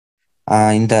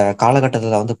இந்த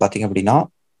காலகட்டத்துல வந்து பாத்தீங்க அப்படின்னா,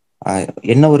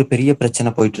 என்ன ஒரு பெரிய பிரச்சனை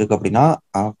போயிட்டு இருக்கு அப்படின்னா,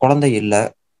 குழந்தை இல்ல.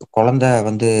 குழந்தை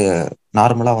வந்து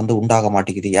நார்மலா வந்து உண்டாக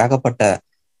மாட்டேங்குது. ஏகப்பட்ட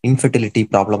இன்ஃபெர்டிலிட்டி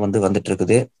ப்ராப்ளம் வந்து வந்துட்டு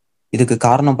இருக்குது. இதுக்கு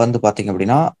காரணம் வந்து பாத்தீங்க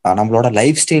அப்படின்னா, நம்மளோட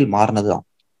லைஃப் ஸ்டைல் மாறினது தான்.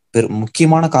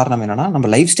 முக்கியமான காரணம் என்னன்னா, நம்ம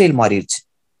லைஃப் ஸ்டைல் மாறிடுச்சு.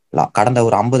 கடந்த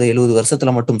ஒரு 50, 70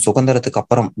 வருஷத்துல மட்டும் சுதந்திரத்துக்கு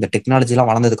அப்புறம், இந்த டெக்னாலஜி எல்லாம்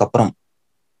வளர்ந்ததுக்கு அப்புறம்,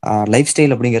 லைஃப்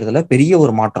ஸ்டைல் அப்படிங்கிறதுல பெரிய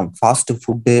ஒரு மாற்றம். ஃபாஸ்ட்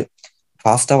ஃபுட்டு,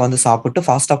 ஃபாஸ்டா வந்து சாப்பிட்டு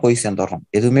ஃபாஸ்டா போய் சேர்ந்துடுறோம்.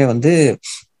 எதுவுமே வந்து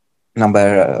நம்ம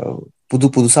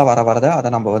புதுசா வரத அதை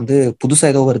நம்ம வந்து புதுசா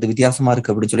ஏதோ வருது வித்தியாசமா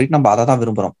இருக்கு அப்படின்னு சொல்லிட்டு நம்ம அதை தான்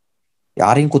விரும்புறோம்.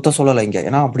 யாரையும் குத்த சொல்லலை இங்க.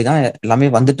 ஏன்னா அப்படிதான் எல்லாமே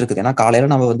வந்துட்டு இருக்குது. ஏன்னா காலையில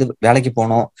நம்ம வந்து வேலைக்கு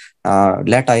போனோம்,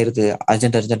 லேட் ஆயிருது,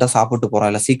 அர்ஜென்ட்டா சாப்பிட்டு போறோம்,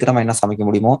 இல்ல சீக்கிரமா என்ன சமைக்க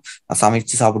முடியுமோ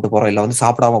சமைச்சு சாப்பிட்டு போறோம், இல்ல வந்து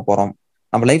சாப்பிடாம போறோம்.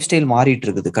 நம்ம லைஃப் ஸ்டைல் மாறிட்டு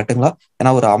இருக்குது. கட்டுங்களா?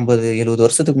 ஏன்னா ஒரு 50, 70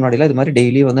 வருஷத்துக்கு முன்னாடி இது மாதிரி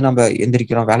டெய்லி வந்து நம்ம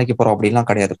எந்திரிக்கிறோம், வேலைக்கு போறோம் அப்படின்லாம்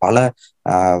கிடையாது. பல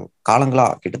காலங்களா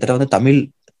கிட்டத்தட்ட வந்து தமிழ்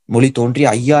மொழி தோன்றி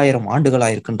 5000 ஆண்டுகளா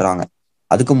இருக்குன்றாங்க.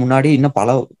 அதுக்கு முன்னாடி இன்னும் பல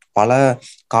பல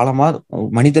காலமா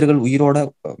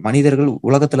மனிதர்கள்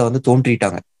உலகத்துல வந்து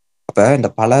தோன்றிட்டாங்க. அப்ப இந்த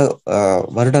பல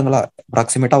வருடங்களா,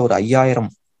 அப்ராக்சிமேட்டா ஒரு 5000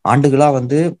 ஆண்டுகளா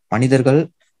வந்து மனிதர்கள்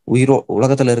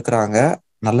உலகத்துல இருக்கிறாங்க.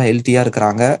 நல்லா ஹெல்த்தியா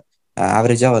இருக்கிறாங்க.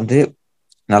 ஆவரேஜா வந்து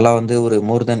நல்லா வந்து ஒரு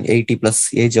மோர் தென் 80+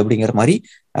 ஏஜ் அப்படிங்கிற மாதிரி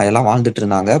எல்லாம் வாழ்ந்துட்டு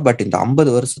இருந்தாங்க. பட் இந்த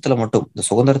 50 வருஷத்துல மட்டும், இந்த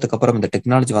சுதந்திரத்துக்கு அப்புறம், இந்த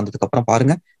டெக்னாலஜி வந்ததுக்கு அப்புறம்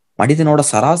பாருங்க, மனிதனோட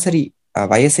சராசரி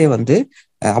வயசே வந்து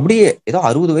அப்படியே ஏதோ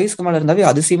 60 வயசுக்கு மேல இருந்தாவே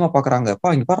அதிசயமா பாக்குறாங்க. அப்பா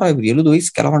இங்க பாரு, இவர் 70 வயசு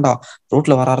கிளவண்டா,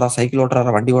 ரோட்ல வராரா, சைக்கிள்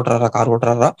ஓட்டுறாரா, வண்டி ஓட்டுறாரா, கார்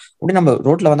ஓட்டுறாரா அப்படி நம்ம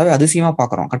ரோட்ல வந்தாவே அதிசயமா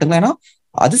பாக்குறோம். கட்டுங்களா? ஏன்னா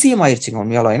அதிசயம் ஆயிடுச்சுங்க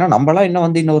உண்மையாலும். ஏன்னா நம்மளாம் இன்னும்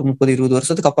வந்து இன்னும் ஒரு 30, 20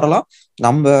 வருஷத்துக்கு அப்புறம்லாம்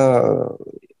நம்ம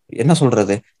என்ன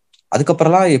சொல்றது,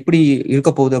 அதுக்கப்புறம்லாம் எப்படி இருக்க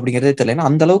போகுது அப்படிங்கிறதே தெரியல. ஏன்னா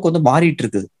அந்த அளவுக்கு வந்து மாறிட்டு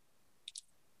இருக்குது.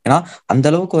 ஏன்னா அந்த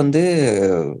அளவுக்கு வந்து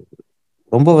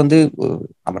ரொம்ப வந்து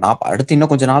நம்ம அடுத்து இன்னும்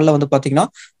கொஞ்ச நாள்ல வந்து பாத்தீங்கன்னா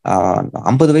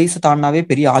 50 வயசு தாண்டினாவே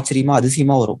பெரிய ஆச்சரியமா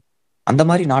அதிசயமா வரும்.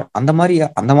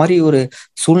 அந்த மாதிரி ஒரு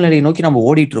சூழ்நிலையை நோக்கி நம்ம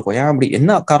ஓடிட்டு இருக்கோம். ஏன் அப்படி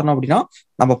என்ன காரணம் அப்படின்னா,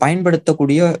 நம்ம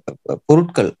பயன்படுத்தக்கூடிய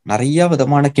பொருட்கள் நிறைய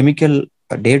விதமான கெமிக்கல்.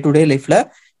 டே டு டே லைஃப்ல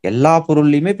எல்லா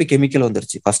பொருள்லயுமே இப்ப கெமிக்கல்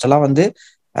வந்துருச்சு. ஃபர்ஸ்ட் எல்லாம் வந்து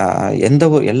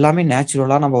எல்லாமே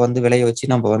நேச்சுரலா நம்ம வந்து விளைய வச்சு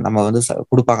நம்ம வந்து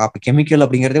கொடுப்பாங்க. அப்ப கெமிக்கல்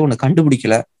அப்படிங்கறதே ஒண்ணு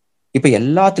கண்டுபிடிக்கல. இப்ப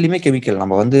எல்லாத்துலயுமே கெமிக்கல்.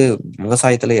 நம்ம வந்து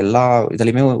விவசாயத்துல எல்லா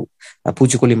இதுலயுமே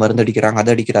பூச்சிக்கொல்லி மருந்து அடிக்கிறாங்க,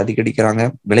 அதுக்கு அடிக்கிறாங்க.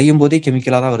 விளையும் போதே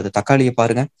கெமிக்கலா தான் வருது. தக்காளியை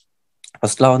பாருங்க,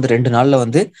 ஃபர்ஸ்ட்லாம் வந்து 2 நாள்ல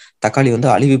வந்து தக்காளி வந்து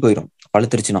அழுவி போயிடும்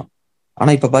பழுத்துருச்சுன்னா.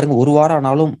 ஆனா இப்ப பாருங்க, ஒரு வாரம்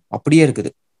ஆனாலும் அப்படியே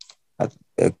இருக்குது.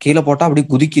 கீழே போட்டா அப்படியே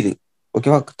குதிக்குது.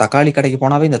 ஓகேவா? தக்காளி கடைக்கு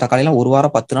போனாவே இந்த தக்காளி எல்லாம் ஒரு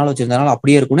வாரம் 10 நாள் வச்சிருந்தனால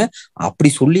அப்படியே இருக்குன்னு அப்படி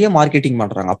சொல்லியே மார்க்கெட்டிங்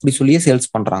பண்றாங்க, அப்படி சொல்லியே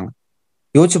சேல்ஸ் பண்றாங்க.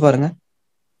 யோசிச்சு பாருங்க.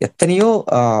 எத்தனையோ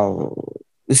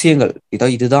விஷயங்கள் இதோ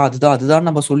இதுதான் அதுதான் அதுதான்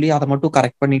நம்ம சொல்லி அதை மட்டும்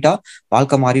கரெக்ட் பண்ணிட்டா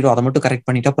வாழ்க்கை மாறிடும், அதை மட்டும் கரெக்ட்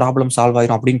பண்ணிட்டா ப்ராப்ளம் சால்வ்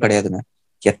ஆயிரும் அப்படின்னு கிடையாதுங்க.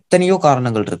 எத்தனையோ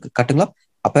காரணங்கள் இருக்கு. கட்டுங்களா?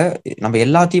 அப்ப நம்ம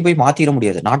எல்லாத்தையும் போய் மாத்திர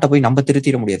முடியாது. நாட்டை போய் நம்ம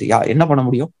திருத்திட முடியாது. என்ன பண்ண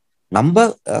முடியும்? நம்ம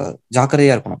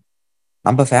ஜாக்கிரதையா இருக்கணும்.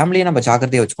 நம்ம ஃபேமிலியை நம்ம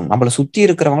ஜாக்கிரதையா வச்சுக்கணும். நம்மளை சுத்தி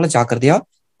இருக்கிறவங்கள ஜாக்கிரதையா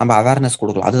நம்ம அவேர்னஸ்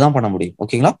கொடுக்கலாம். அதுதான் பண்ண முடியும்.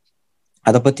 ஓகேங்களா?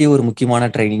 அதை பத்தி ஒரு முக்கியமான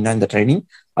ட்ரைனிங் தான் இந்த ட்ரைனிங்.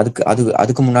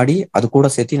 அதுக்கு முன்னாடி அது கூட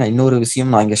சேர்த்து நான் இன்னொரு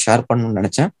விஷயம் நான் இங்க ஷேர் பண்ணணும்னு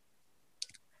நினைச்சேன்.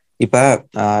 இப்ப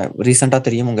ரீசெண்டா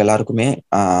தெரியும் உங்க எல்லாருக்குமே,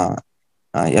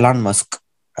 எலான் மஸ்க்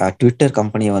ட்விட்டர்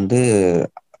கம்பெனியை வந்து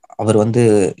அவர் வந்து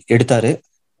எடுத்தாரு.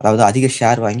 அதாவது அதிக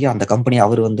ஷேர் வாங்கி அந்த கம்பெனி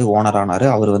அவர் வந்து ஓனர் ஆனாரு.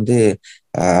 அவர் வந்து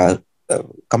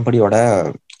கம்பெனியோட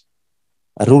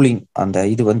ரூலிங் அந்த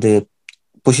இது வந்து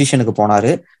பொசிஷனுக்கு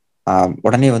போனாரு.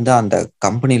 உடனே வந்து அந்த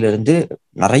கம்பெனில இருந்து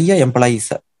நிறைய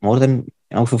எம்ப்ளாயீஸ், மோர் தென்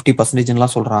 50%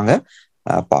 சொல்றாங்க,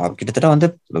 கிட்டத்தட்ட வந்து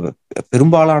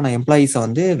பெரும்பாலான எம்ப்ளாயீஸை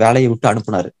வந்து வேலையை விட்டு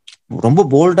அனுப்புனாரு. ரொம்ப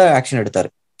போல்டா ஆக்ஷன் எடுத்தாரு.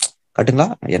 கட்டுங்களா?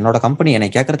 என்னோட கம்பெனி, என்னை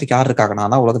கேட்கறதுக்கு யார் இருக்காங்க?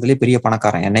 நான் தான் உலகத்திலேயே பெரிய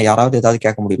பணக்காரன். என்னை யாராவது ஏதாவது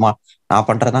கேட்க முடியுமா? நான்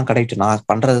பண்றதுதான் கரெக்ட்.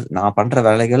 நான் பண்ற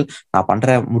வேலைகள், நான்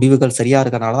பண்ற முடிவுகள் சரியா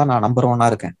இருக்கனாலதான் நான் நம்பர் 1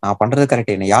 இருக்கேன். நான் பண்றது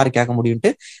கரெக்ட். என்னை யாரு கேட்க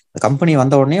முடியும்ட்டு கம்பெனி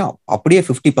வந்த உடனே அப்படியே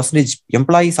 50%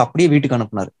 எம்ப்ளாயீஸ் அப்படியே வீட்டுக்கு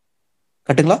அனுப்புனாரு.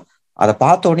 கட்டுங்களா? அதை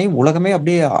பார்த்த உடனே உலகமே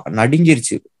அப்படியே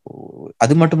நடுங்கிருச்சு.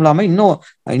 அது மட்டும் இல்லாம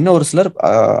இன்னும் ஒரு சிலர்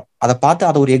அதை பார்த்து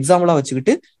அதை ஒரு எக்ஸாம்பிளா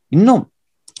வச்சுக்கிட்டு இன்னும்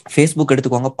ஃபேஸ்புக்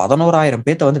எடுத்துக்கோங்க, 11,000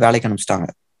 பேர்த்த வந்து வேலைக்கு அனுப்பிச்சிட்டாங்க.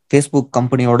 ஃபேஸ்புக்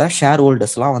கம்பெனியோட ஷேர்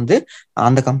ஹோல்டர்ஸ் எல்லாம் வந்து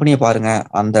அந்த கம்பெனியை பாருங்க,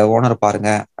 அந்த ஓனரை பாருங்க,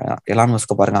 எலான்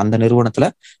மஸ்க பாருங்க, அந்த நிறுவனத்துல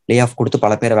லே ஆஃப் கொடுத்து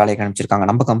பல பேரை வேலைக்கு அனுப்பிச்சிருக்காங்க.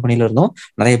 நம்ம கம்பெனில இருந்தும்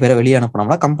நிறைய பேரை வெளியே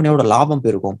அனுப்பினோம்னா கம்பெனியோட லாபம்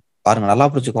பெருகும். பாருங்க, நல்லா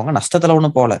புரிச்சுக்கோங்க. நஷ்டத்துல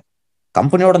ஒண்ணும் போல.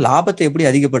 கம்பெனியோட லாபத்தை எப்படி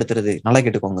அதிகப்படுத்துறது? நல்லா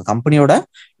கேட்டுக்கோங்க. கம்பெனியோட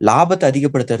லாபத்தை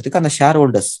அதிகப்படுத்துறதுக்கு அந்த ஷேர்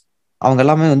ஹோல்டர்ஸ் அவங்க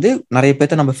எல்லாமே வந்து நிறைய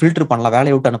பேர்த்த நம்ம ஃபில்டர் பண்ணலாம்,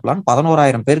 வேலையை விட்டு அனுப்பலாம்.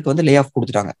 11,000 பேருக்கு வந்து லே ஆஃப்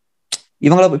கொடுத்துட்டாங்க.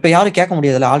 இவங்கள இப்ப யாரும் கேட்க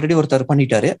முடியாதுல்ல. ஆல்ரெடி ஒருத்தர்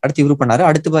பண்ணிட்டாரு, அடுத்து இவரு பண்ணாரு,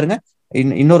 அடுத்து பாருங்க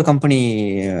இன்னொரு கம்பெனி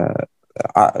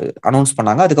அனௌன்ஸ்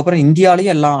பண்ணாங்க. அதுக்கப்புறம்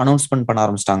இந்தியாலேயும் எல்லாம் அனௌன்ஸ்மெண்ட் பண்ண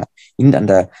ஆரம்பிச்சிட்டாங்க. இந்த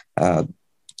அந்த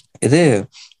இது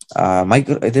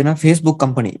இதுனா ஃபேஸ்புக்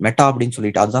கம்பெனி மெட்டா அப்படின்னு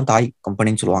சொல்லிட்டு, அதுதான் தாய்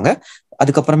கம்பெனின்னு சொல்லுவாங்க.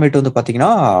 அதுக்கப்புறமேட்டு வந்து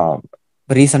பாத்தீங்கன்னா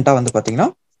ரீசெண்டா வந்து பாத்தீங்கன்னா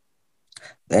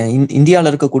இந்தியாவில்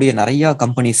இருக்கக்கூடிய நிறைய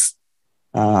கம்பெனிஸ்,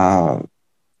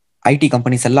 ஐடி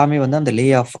கம்பெனிஸ் எல்லாமே வந்து அந்த லே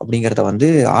ஆஃப் அப்படிங்கிறத வந்து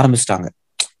ஆரம்பிச்சிட்டாங்க.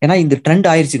 ஏன்னா இந்த ட்ரெண்ட்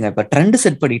ஆயிடுச்சுங்க. இப்ப ட்ரெண்ட்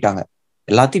செட் பண்ணிட்டாங்க.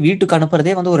 எல்லாத்தையும் வீட்டுக்கு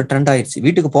அனுப்புறதே வந்து ஒரு ட்ரெண்ட் ஆயிடுச்சு.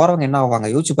 வீட்டுக்கு போறவங்க என்ன ஆவாங்க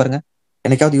யோசிச்சு பாருங்க.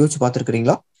 என்னைக்காவது யோசிச்சு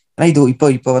பார்த்துருக்கீங்களா? ஏன்னா இது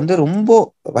இப்போ வந்து ரொம்ப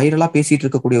வைரலா பேசிட்டு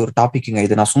இருக்கக்கூடிய ஒரு டாபிக்ங்க.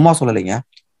 இது நான் சும்மா சொல்லலைங்க.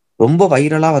 ரொம்ப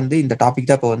வைரலா வந்து இந்த டாபிக்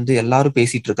தான் இப்போ வந்து எல்லாரும்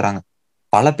பேசிட்டு இருக்கிறாங்க.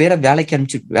 பல பேரை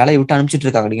வேலையை விட்டு அனுப்பிச்சிட்டு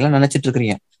இருக்காங்க. நீங்களா நினைச்சிட்டு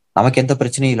இருக்கிறீங்க நமக்கு எந்த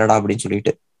பிரச்சனையும் இல்லடா அப்படின்னு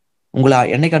சொல்லிட்டு. உங்களை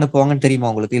என்னைக்கு அனுப்புவாங்கன்னு தெரியுமா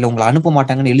உங்களுக்கு? இல்ல உங்களை அனுப்ப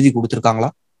மாட்டாங்கன்னு எழுதி கொடுத்துருக்காங்களா?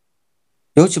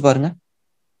 யோசிச்சு பாருங்க.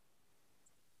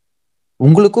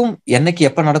 உங்களுக்கும் என்னைக்கு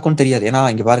எப்ப நடக்கும்னு தெரியாது. ஏன்னா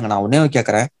இங்க பாருங்க, நான் ஒன்னே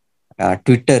கேட்கறேன்.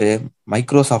 ட்விட்டரு,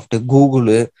 மைக்ரோசாஃப்ட்,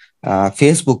 கூகுளு,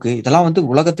 ஃபேஸ்புக் இதெல்லாம் வந்து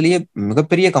உலகத்திலேயே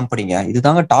மிகப்பெரிய கம்பெனிங்க.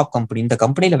 இதுதாங்க டாப் கம்பெனி. இந்த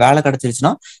கம்பெனில வேலை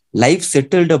கிடைச்சிருச்சுன்னா லைஃப்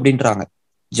செட்டில்டு அப்படின்றாங்க.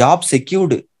 ஜாப்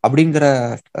செக்யூர்டு அப்படிங்கிற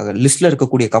லிஸ்ட்ல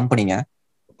இருக்கக்கூடிய கம்பெனிங்க.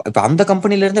 இப்ப அந்த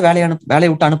கம்பெனில இருந்து வேலையை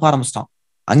விட்டு அனுப்ப ஆரம்பிச்சிட்டான்.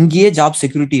 அங்கேயே ஜாப்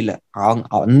செக்யூரிட்டி இல்ல.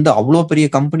 அந்த அவ்வளோ பெரிய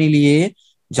கம்பெனிலேயே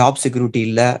ஜாப் செக்யூரிட்டி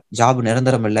இல்ல, ஜாப்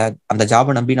நிரந்தரம் இல்ல. அந்த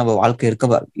ஜாபை நம்பி நம்ம வாழ்க்கை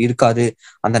இருக்காது.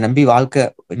 அந்த நம்பி வாழ்க்கை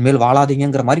இனிமேல்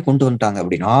வாழாதீங்கிற மாதிரி கொண்டு வந்துட்டாங்க.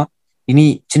 அப்படின்னா இனி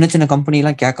சின்ன சின்ன கம்பெனி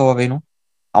எல்லாம் கேட்கவா வேணும்?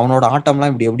 அவனோட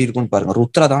ஆட்டம்லாம் இப்படி எப்படி இருக்கும்னு பாருங்க. ஒரு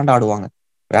உத்தர தாண்ட ஆடுவாங்க.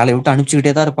 வேலையை விட்டு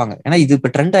அனுப்பிச்சுக்கிட்டே தான் இருப்பாங்க. ஏன்னா இது இப்ப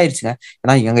ட்ரெண்ட் ஆயிடுச்சுங்க.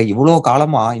 ஏன்னா எங்க இவ்வளவு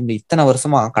காலமா, இந்த இத்தனை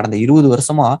வருஷமா, கடந்த 20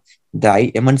 வருஷமா இந்த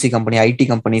எம்என்சி கம்பெனி, ஐடி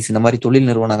கம்பெனிஸ், இந்த மாதிரி தொழில்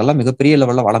நிறுவனங்கள்லாம் மிகப்பெரிய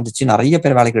லெவல்ல வளர்ந்துச்சு. நிறைய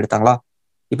பேர் வேலைக்கு எடுத்தாங்களா?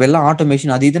 இப்ப எல்லாம்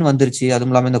ஆட்டோமேஷன் அது இதுன்னு வந்துருச்சு.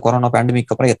 அதுவும் இல்லாம இந்த கொரோனா பேண்டமிக்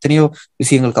அப்புறம் எத்தனையோ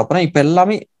விஷயங்களுக்கு அப்புறம் இப்ப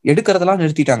எல்லாமே எடுக்கிறதெல்லாம்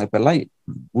நிறுத்திட்டாங்க. இப்ப எல்லாம்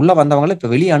உள்ள வந்தவங்கள இப்ப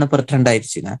வெளியே அனுப்புற ட்ரெண்ட்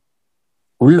ஆயிடுச்சுங்க.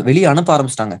 வெளியே அனுப்ப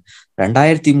ஆரம்பிச்சிட்டாங்க.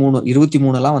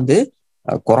 2023 வந்து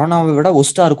கொரோனாவை விட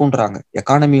ஒஸ்டா இருக்கும்ன்றாங்க.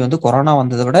 எக்கானமி வந்து கொரோனா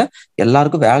வந்ததை விட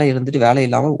எல்லாருக்கும் வேலை இருந்துட்டு வேலை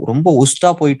இல்லாம ரொம்ப ஒஸ்டா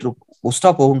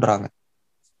போகுன்றாங்க.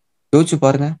 யோசிச்சு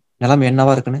பாருங்க நிலைமை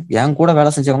என்னவா இருக்குன்னு. என் கூட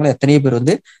வேலை செஞ்சவங்கள எத்தனையோ பேர்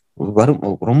வந்து வரும்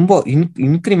ரொம்ப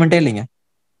இன்கிரிமெண்டே இல்லைங்க.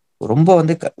 ரொம்ப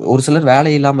வந்து ஒரு சிலர் வேலை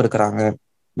இல்லாம இருக்கிறாங்க.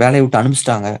 வேலையை விட்டு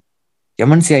அனுப்பிச்சிட்டாங்க.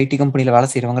 எம்என்சி ஐடி கம்பெனில வேலை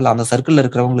செய்யறவங்க அந்த சர்க்கிள்ல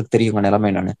இருக்கிறவங்களுக்கு தெரியுங்க நிலைமை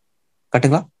என்னன்னு.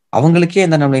 கட்டுங்களா? அவங்களுக்கே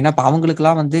இந்த நிலைமைனா இப்ப அவங்களுக்கு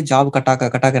எல்லாம் வந்து ஜாப்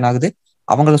கட்டாக்க என்ன ஆகுது?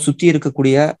 அவங்கள சுத்தி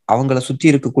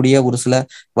இருக்கக்கூடிய ஒரு சில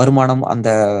வருமானம், அந்த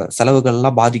செலவுகள்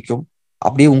எல்லாம் பாதிக்கும்.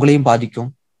 அப்படியே உங்களையும் பாதிக்கும்.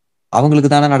 அவங்களுக்கு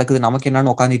தானே நடக்குது, நமக்கு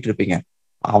என்னன்னு உட்காந்துட்டு இருப்பீங்க.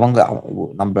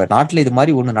 நம்ம நாட்டுல இது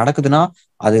மாதிரி ஒண்ணு நடக்குதுன்னா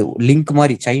அது லிங்க்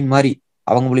மாதிரி, செயின் மாதிரி,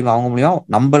 அவங்க மூலியமா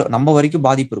நம்ம வரைக்கும்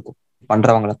பாதிப்பு இருக்கும்.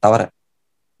 பண்றவங்களை தவிர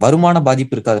வருமான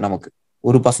பாதிப்பு இருக்காது நமக்கு.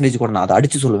 1% கூட நான் அதை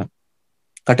அடிச்சு சொல்லுவேன்.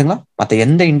 கட்டுங்களா? மத்த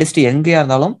எந்த இண்டஸ்ட்ரி எங்கேயா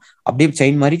இருந்தாலும் அப்படியே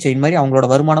செயின் மாதிரி அவங்களோட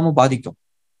வருமானமும் பாதிக்கும்.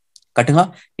 கட்டுங்களா?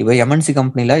 இப்ப எம்என்சி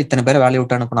கம்பெனில இத்தனை பேரை வேலையை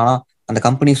விட்டு அனுப்புனா அந்த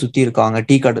கம்பெனியை சுத்தி இருக்காங்க.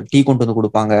 டீ கொண்டு வந்து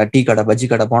கொடுப்பாங்க. டீ கடை, பஜ்ஜி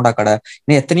கடை, போண்டா கடை,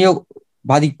 இன்னும் எத்தனையோ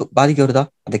பாதிக்க வருதா?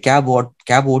 அந்த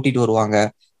கேப் ஓட்டிட்டு வருவாங்க.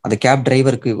 அந்த கேப்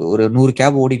டிரைவருக்கு ஒரு 100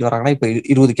 கேப் ஓட்டிட்டு வராங்கன்னா இப்ப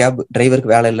 20 கேப்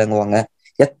டிரைவருக்கு வேலை இல்லைங்குவாங்க.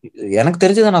 எனக்கு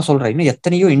தெரிஞ்சதை நான் சொல்றேன். இன்னும்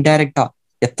எத்தனையோ இன்டைரக்டா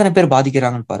எத்தனை பேர்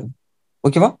பாதிக்கிறாங்கன்னு பாருங்க.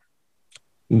 ஓகேவா?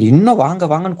 இங்க இன்னும்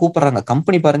வாங்கன்னு கூப்பிடுறாங்க.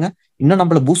 கம்பெனி பாருங்க, இன்னும்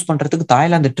நம்மள பூஸ்ட் பண்றதுக்கு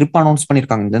தாய்லாந்து ட்ரிப் அனௌன்ஸ்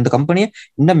பண்ணிருக்காங்க. இந்த கம்பெனியை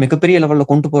இன்னும் மிகப்பெரிய லெவல்ல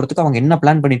கொண்டு போறதுக்கு அவங்க என்ன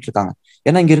பிளான் பண்ணிட்டு இருக்காங்க?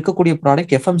 ஏன்னா இங்க இருக்கக்கூடிய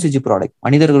ப்ராடக்ட் எஃப்எம்சிஜி ப்ராடக்ட்,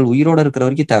 மனிதர்கள் உயிரோட இருக்கிற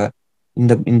வரைக்கும் தேவை.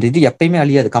 இந்த இது எப்பயுமே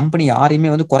அழியாது. கம்பெனி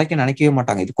யாரையுமே வந்து குறைக்க நினைக்கவே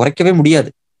மாட்டாங்க. இது குறைக்கவே முடியாது.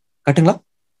 கட்டுங்களா?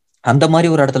 அந்த மாதிரி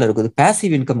ஒரு இடத்துல இருக்குது.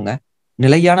 பேசிவ் இன்கம்ங்க,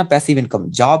 நிலையான பேசிவ் இன்கம்,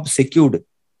 ஜாப் செக்யூர்டு.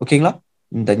 ஓகேங்களா?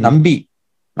 இந்த நம்பி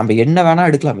நம்ம என்ன வேணா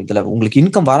எடுக்கலாம். இதுல உங்களுக்கு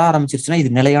இன்கம் வர ஆரம்பிச்சிருச்சுன்னா இது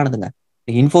நிலையானதுங்க.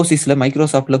 இன்ஃபோசிஸ்ல,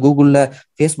 மைக்ரோசாஃப்ட்ல, கூகுள்ல,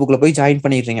 ஃபேஸ்புக்ல போய் ஜாயின்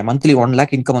பண்ணிடுறீங்க. மந்த்லி 1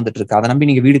 lakh இன்கம் வந்துட்டு இருக்கு. அதை நம்பி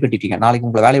நீங்க வீடு கட்டிட்டீங்க. நாளைக்கு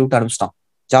உங்களை வேலையை விட்டு அனுப்பிச்சிட்டான்.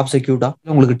 ஜாப் செக்யூர்டா?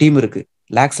 உங்களுக்கு டீம் இருக்கு,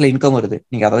 லேக்ஸ்ல இன்கம் வருது.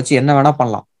 நீங்க அதை வச்சு என்ன வேணா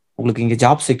பண்ணலாம். உங்களுக்கு இங்க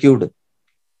ஜாப் செக்யூர்டு.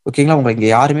 ஓகேங்களா? உங்களை இங்க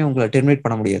யாருமே உங்களை டெர்மினேட்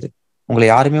பண்ண முடியாது. உங்களை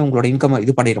யாருமே உங்களோட இன்கம்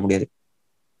இது பண்ணிட முடியாது.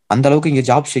 அந்த அளவுக்கு இங்க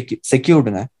ஜாப்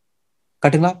செக்யூர்டுங்க.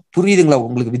 கட்டுங்களா? புரியுதுங்களா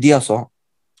உங்களுக்கு வித்தியாசம்?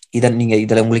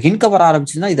 இதுல உங்களுக்கு இன்கம் வர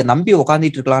ஆரம்பிச்சுன்னா இதை நம்பி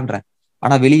உட்காந்துட்டு இருக்கலான்றேன்.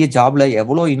 ஆனா வெளியே ஜாப்ல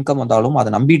எவ்வளவு இன்கம் வந்தாலும் அதை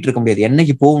நம்பிட்டு இருக்க முடியாது.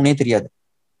 என்னைக்கு போகும்னே தெரியாது.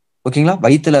 ஓகேங்களா?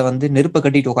 வயிற்றுல வந்து நெருப்பை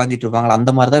கட்டிட்டு உட்காந்துட்டு இருப்பாங்களா,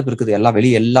 அந்த மாதிரிதான் இருக்குது எல்லாம்.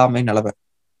 வெளியே எல்லாமே நிலவை.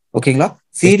 ஓகேங்களா?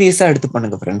 சீரியஸா எடுத்து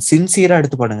பண்ணுங்க ஃப்ரெண்ட்ஸ். சின்சியரா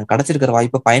எடுத்து பண்ணுங்க. கிடைச்சிருக்கிற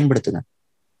வாய்ப்பை பயன்படுத்துங்க.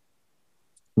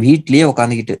 வீட்லயே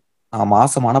உட்காந்துக்கிட்டு நான்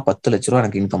மாசமான 10 லட்ச ரூபா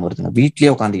எனக்கு இன்கம் வருதுங்க.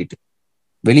 வீட்லயே உட்காந்துக்கிட்டு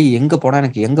வெளியே எங்க போனா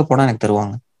எனக்கு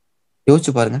தருவாங்க?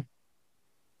 யோசிச்சு பாருங்க.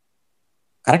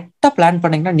 கரெக்டா பிளான்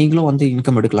பண்ணீங்கன்னா நீங்களும் வந்து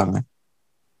இன்கம் எடுக்கலாங்க.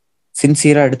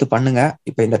 சின்சியரா எடுத்து பண்ணுங்க.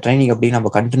 இப்ப இந்த ட்ரைனிங் அப்படி நம்ம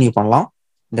கண்டினியூ பண்ணலாம்.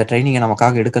 இந்த ட்ரைனிங்கை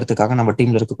நமக்காக எடுக்கிறதுக்காக நம்ம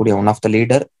டீம்ல இருக்கக்கூடிய one of the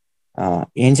leader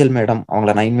angel madam,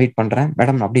 அவங்கள நான் இன்வைட் பண்றேன்.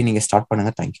 மேடம் அப்படி நீங்க ஸ்டார்ட்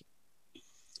பண்ணுங்க.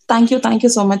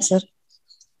 Thank you so much sir.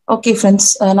 Okay friends,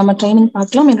 நம்ம ட்ரைனிங்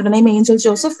பார்க்கலாம். என்னோட நேம் ஏஞ்சல்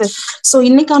ஜோசப். ஸோ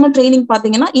இன்னைக்கான ட்ரைனிங்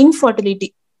பார்த்தீங்கன்னா இன்ஃபர்டிலிட்டி,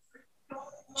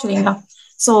 சரிங்களா?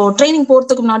 ஸோ ட்ரைனிங்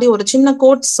போறதுக்கு முன்னாடி ஒரு சின்ன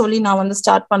கோட் சொல்லி நான் வந்து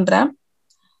ஸ்டார்ட் பண்றேன்.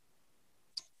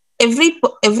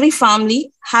 Every family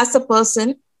has a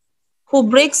person who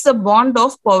breaks the bond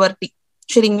of poverty.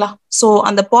 சரிங்களா? சோ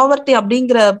அந்த பாவர்ட்டி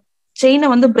அப்படிங்கிற செயினை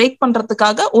வந்து பிரேக்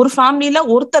பண்றதுக்காக ஒரு ஃபேமிலியில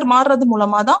ஒருத்தர் மாறுறது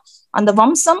மூலமா தான் அந்த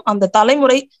வம்சம், அந்த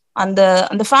தலைமுறை, அந்த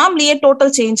அந்த ஃபேமிலியே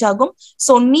டோட்டல் சேஞ்ச் ஆகும்.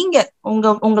 சோ நீங்க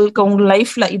உங்களுக்கு உங்க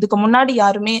லைஃப்ல இதுக்கு முன்னாடி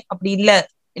யாருமே அப்படி இல்ல,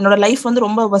 என்னோட லைஃப் வந்து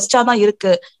ரொம்ப வஸ்டா தான்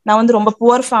இருக்கு, நான் வந்து ரொம்ப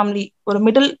புவர் ஃபேமிலி, ஒரு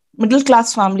மிடில்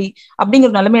கிளாஸ் ஃபேமிலி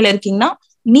அப்படிங்கிற நிலைமையில இருக்கீங்கன்னா,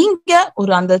 நீங்க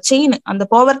ஒரு அந்த செயின், அந்த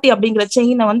பாவர்ட்டி அப்படிங்கிற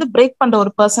செயினை வந்து பிரேக் பண்ற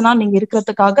ஒரு பர்சனா நீங்க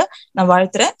இருக்கிறதுக்காக நான்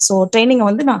வாழ்த்துறேன். ஸோ ட்ரைனிங்கை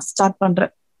வந்து நான் ஸ்டார்ட்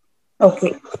பண்றேன். ஓகே.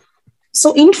 ஸோ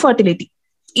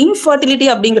இன்ஃபர்டிலிட்டி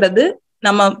அப்படிங்கிறது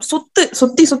நம்ம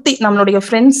சுத்தி நம்மளுடைய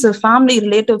ஃப்ரெண்ட்ஸ், ஃபேமிலி,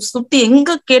 ரிலேட்டிவ்ஸ் சுத்தி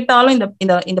எங்க கேட்டாலும்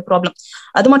இந்த ப்ராப்ளம்.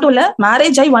 அது மட்டும் இல்ல,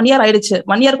 மேரேஜ் ஆகி 1 year ஆயிடுச்சு,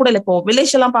 1 year கூட இல்ல, இப்போ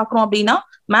வில்லேஜ் எல்லாம் பாக்குறோம் அப்படின்னா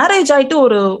மேரேஜ் ஆயிட்டு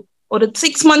ஒரு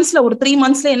 6 months ஒரு 3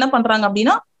 months என்ன பண்றாங்க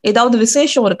அப்படின்னா, ஏதாவது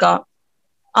விசேஷம் இருக்கா,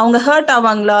 அவங்க ஹர்ட்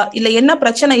ஆவாங்களா, இல்ல என்ன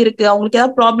பிரச்சனை இருக்கு, அவங்களுக்கு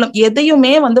ஏதாவது ப்ராப்ளம்,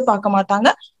 எதையுமே வந்து பார்க்க மாட்டாங்க.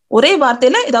 ஒரே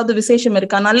வார்த்தையில ஏதாவது விசேஷம்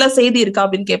இருக்கா, நல்ல செய்தி இருக்கா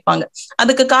அப்படின்னு கேட்பாங்க.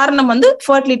 அதுக்கு காரணம் வந்து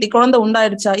ஃபர்டிலிட்டி, குழந்தை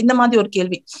உண்டாயிடுச்சா, இந்த மாதிரி ஒரு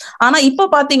கேள்வி. ஆனா இப்ப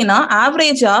பாத்தீங்கன்னா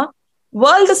ஆவரேஜா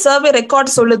வேர்ல்டு சர்வே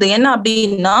ரெக்கார்ட் சொல்லுது என்ன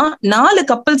அப்படின்னா, 4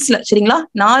 கப்பிள்ஸ்ல, சரிங்களா,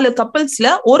 4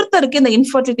 கப்பிள்ஸ்ல ஒருத்தருக்கு இந்த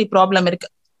இன்ஃபர்டிலிட்டி ப்ராப்ளம் இருக்கு.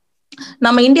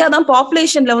 நம்ம இந்தியா தான்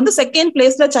பாப்புலேஷன்ல வந்து 2nd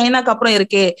பிளேஸ்ல சைனாக்கு அப்புறம்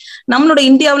இருக்கே, நம்மளோட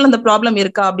இந்தியாவில் அந்த ப்ராப்ளம்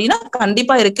இருக்கா அப்படின்னா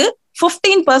கண்டிப்பா இருக்கு.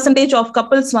 15% ஆஃப்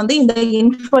கப்பிள்ஸ் வந்து இந்த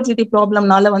இன்ஃபர்டிலிட்டி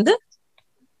ப்ராப்ளம்னால வந்து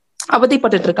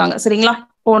அவதிப்பட்டு இருக்காங்க. சரிங்களா?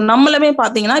 இப்போ நம்மளுமே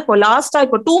பாத்தீங்கன்னா இப்போ லாஸ்டா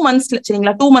இப்போ 2 monthsல,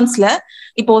 சரிங்களா, 2 monthsல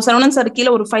இப்போ சரவணன் சார் கீழே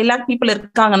ஒரு 5 lakh people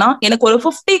இருக்காங்கன்னா எனக்கு ஒரு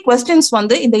 50 questions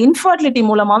வந்து இந்த இன்ஃபர்டிலிட்டி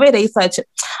மூலமாவே ரைஸ் ஆச்சு.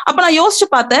 அப்ப நான் யோசிச்சு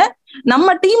பார்த்தேன்,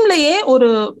 நம்ம டீம்லயே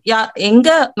எங்க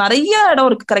நிறைய இடம்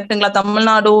இருக்கு, கரெக்டுங்களா,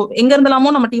 தமிழ்நாடு எங்க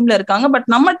இருந்தலாமோ நம்ம டீம்ல இருக்காங்க. பட்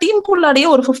நம்ம டீமுக்குள்ளாடியே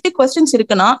ஒரு 50 questions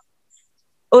இருக்குன்னா,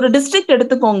 ஒரு டிஸ்ட்ரிக்ட்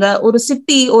எடுத்துக்கோங்க, ஒரு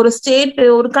சிட்டி, ஒரு ஸ்டேட்,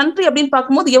 ஒரு கண்ட்ரி அப்படின்னு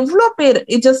பார்க்கும்போது எவ்வளவு பேர்.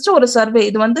 இது ஜஸ்ட் ஒரு சர்வே,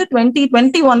 இது வந்து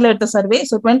 2021 எடுத்த சர்வே.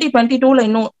 ஸோ 2022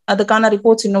 இன்னும் அதுக்கான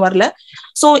ரிப்போர்ட்ஸ் இன்னும் வரல.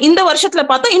 சோ இந்த வருஷத்துல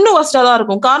பார்த்தா இன்னும் வர்ஸ்டா தான்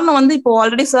இருக்கும். காரணம் வந்து இப்போ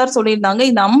ஆல்ரெடி சார் சொல்லியிருந்தாங்க,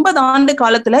 இந்த 50 ஆண்டு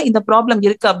காலத்துல இந்த ப்ராப்ளம்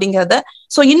இருக்கு அப்படிங்கறத.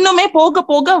 சோ இன்னுமே போக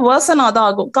போக வர்சன் தான்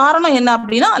ஆகும். காரணம் என்ன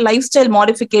அப்படின்னா, லைஃப் ஸ்டைல்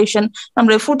மாடிஃபிகேஷன்,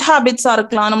 நம்மளுடைய ஃபுட் ஹேபிட்ஸா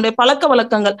இருக்கலாம், நம்மளுடைய பழக்க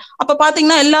வழக்கங்கள். அப்ப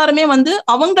பாத்தீங்கன்னா எல்லாருமே வந்து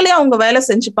அவங்களே அவங்க வேலை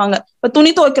செஞ்சுப்பாங்க. இப்ப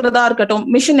துணி துவைக்கிறதா இருக்கட்டும்,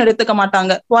 மிஷின் எடுத்துக்க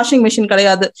மாட்டாங்க, வாஷிங் மிஷின்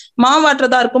கிடையாது,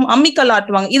 மாவாட்டுறதா இருக்கும், அம்மிக்கல்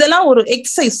ஆட்டுவாங்க. இதெல்லாம் ஒரு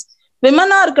எக்ஸசைஸ்.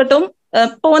 விமனா இருக்கட்டும்,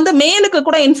 இப்போ வந்து மேலுக்கு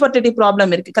கூட இன்ஃபர்டிலிட்டி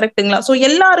ப்ராப்ளம் இருக்கு, கரெக்டுங்களா? சோ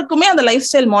எல்லாருக்குமே அந்த லைஃப்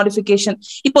ஸ்டைல் மாடிஃபிகேஷன்.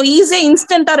 இப்போ ஈஸியா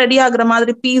இன்ஸ்டன்டா ரெடி ஆகுற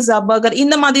மாதிரி பீஸா, பர்கர்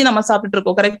இந்த மாதிரி நம்ம சாப்பிட்டு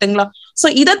இருக்கோம், கரெக்டுங்களா? சோ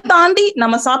இதை தாண்டி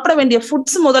நம்ம சாப்பிட வேண்டிய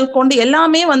ஃபுட்ஸ் முதல் கொண்டு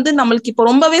எல்லாமே வந்து நம்மளுக்கு இப்போ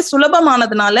ரொம்பவே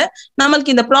சுலபமானதுனால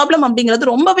நம்மளுக்கு இந்த ப்ராப்ளம்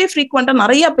அப்படிங்கிறது ரொம்பவே ஃப்ரீக்வெண்டா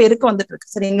நிறைய பேருக்கு வந்துட்டு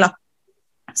இருக்கு. சரிங்களா?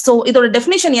 சோ இதோட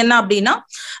டெஃபினிஷன் என்ன அப்படின்னா,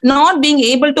 not being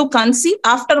able to conceive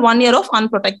after 1 year of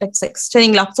unprotected sex.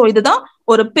 சரிங்களா? சோ இதுதான்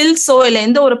ஒரு பில்ஸோ இல்ல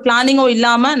எந்த ஒரு பிளானிங்கோ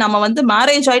இல்லாம நம்ம வந்து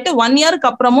மேரேஜ் ஆயிட்டு 1 yearக்கு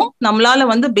அப்புறமும் நம்மளால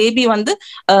வந்து பேபி வந்து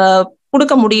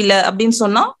கொடுக்க முடியல அப்படின்னு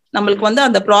சொன்னா நம்மளுக்கு வந்து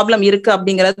அந்த ப்ராப்ளம் இருக்கு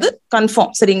அப்படிங்கிறது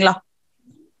கன்ஃபார்ம். சரிங்களா?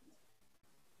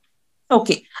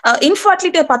 ஓகே.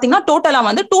 இன்ஃபர்டிலிட்டி பாத்தீங்கன்னா டோட்டலா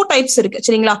வந்து 2 types இருக்கு.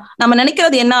 சரிங்களா? நம்ம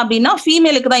நினைக்கிறது என்ன அப்படின்னா,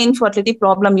 ஃபீமேலுக்கு தான் இன்ஃபர்டிலிட்டி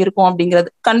ப்ராப்ளம் இருக்கும்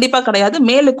அப்படிங்கிறது கண்டிப்பா கிடையாது.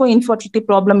 மேலுக்கும் இன்ஃபர்டிலிட்டி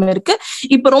ப்ராப்ளம் இருக்கு.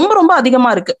 இப்ப ரொம்ப ரொம்ப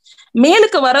அதிகமா இருக்கு.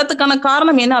 மேலுக்கு வர்றதுக்கான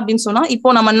காரணம் என்ன அப்படின்னு சொன்னா,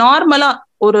 இப்போ நம்ம நார்மலா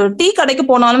ஒரு டீ கடைக்கு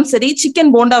போனாலும் சரி,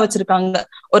 சிக்கன் போண்டா வச்சிருக்காங்க.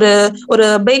 ஒரு ஒரு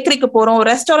பேக்கரிக்கு போறோம்,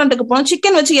 ரெஸ்டாரண்ட்டுக்கு போறோம்,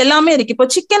 சிக்கன் வச்சு எல்லாமே இருக்கு. இப்போ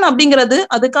சிக்கன் அப்படிங்கிறது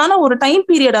அதுக்கான ஒரு டைம்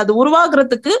பீரியட், அது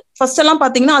உருவாகிறதுக்கு ஃபர்ஸ்ட் எல்லாம்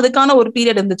பாத்தீங்கன்னா அதுக்கான ஒரு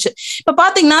பீரியட் இருந்துச்சு. இப்ப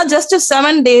பாத்தீங்கன்னா just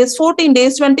 7 days, 14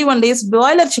 days, 21 days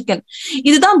broiler chicken.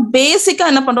 இதுதான்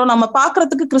பேசிக்கா என்ன பண்றோம், நம்ம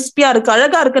பாக்குறதுக்கு கிறிஸ்பியா இருக்கு,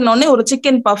 அழகா இருக்குன்னு ஒரு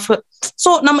சிக்கன் பஃப்.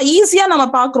 சோ நம்ம ஈஸியா நம்ம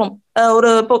பாக்குறோம், ஒரு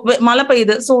மழை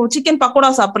பெய்யுது, சோ சிக்கன் பக்கோடா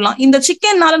சாப்பிடலாம். இந்த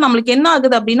சிக்கன்னால நம்மளுக்கு என்ன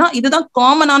ஆகுது அப்படின்னா, இதுதான்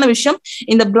காமனான விஷயம்.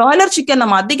 இந்த பிராய்லர் சிக்கன்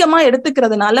நம்ம அதிகமா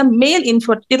எடுத்துக்கிறதுனால மேல்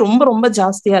இன்ஃபர்டிலிட்டி ரொம்ப ரொம்ப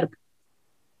ஜாஸ்தியா இருக்கு.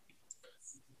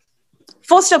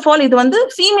 ஃபர்ஸ்ட் ஆஃப் ஆல் இது வந்து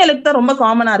ஃபீமேலுக்கு தான் ரொம்ப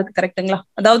காமனா இருக்கு, கரெக்டுங்களா?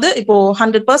 அதாவது இப்போ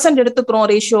 100% எடுத்துக்கிறோம்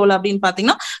ரேஷியோல அப்படின்னு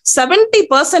பாத்தீங்கன்னா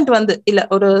 70% வந்து இல்ல,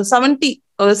 ஒரு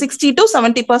 60 to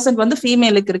 70% வந்து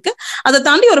ஃபீமேலுக்கு இருக்கு. அதை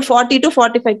தாண்டி ஒரு 40 to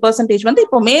 45% வந்து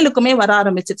இப்போ மேலுக்குமே வர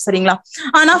ஆரம்பிச்சு. சரிங்களா?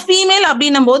 ஆனா ஃபீமேல்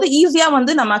அப்படின்னும் போது ஈஸியா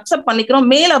வந்து நம்ம அக்செப்ட் பண்ணிக்கிறோம்.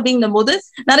 மேல் அப்படிங்கும் போது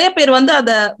நிறைய பேர் வந்து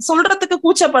அதை சொல்றதுக்கு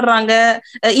கூச்சப்படுறாங்க,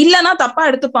 இல்லைன்னா தப்பா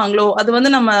எடுத்துப்பாங்களோ, அது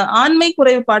வந்து நம்ம ஆண்மை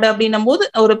குறைபாடு அப்படின்னும் போது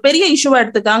ஒரு பெரிய இஷ்யூவா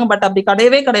எடுத்துக்காங்க. பட் அப்படி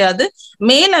கிடையவே கிடையாது.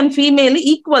 மேல் அண்ட் ஃபீமேல்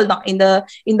ஈக்குவல் தான்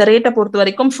இந்த ரேட்டை பொறுத்த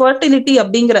வரைக்கும்.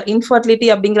 இன்ஃபர்டிலிட்டி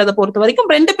அப்படிங்கிறத பொறுத்த வரைக்கும்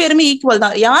 2 பேருமே ஈக்குவல்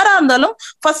தான். யாரா இருந்தாலும்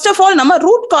ஃபர்ஸ்ட் ஆஃப் ஆல் நம்ம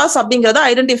ரூட் காஸ் அப்படிங்கறத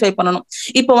ஐடென்டிஃபை பண்ணணும்.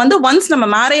 இப்போ வந்து ஒன்ஸ் நம்ம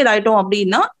மேரேஜ் ஆயிட்டோம்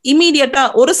அப்படின்னா இமீடியட்டா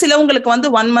ஒரு சிலவங்களுக்கு வந்து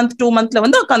 1 month 2 monthல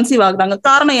வந்து கன்சீவ் ஆகுறாங்க.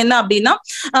 காரணம் என்ன அப்படின்னா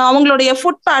அவங்களுடைய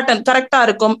ஃபுட் பேட்டர்ன் கரெக்டா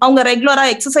இருக்கும், அவங்க ரெகுலரா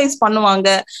எக்ஸசைஸ் பண்ணுவாங்க,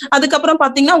 அதுக்கப்புறம்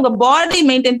பாத்தீங்கன்னா அவங்க பாடி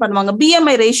மெயின்டைன் பண்ணுவாங்க.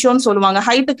 பிஎம்ஐ ரேஷியோன்னு சொல்லுவாங்க,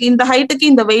 ஹைட்டுக்கு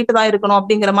இந்த வெயிட் தான் இருக்கணும்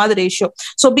அப்படிங்கிற மாதிரி ரேஷியோ.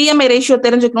 ஸோ பிஎம்ஐ ரேஷியோ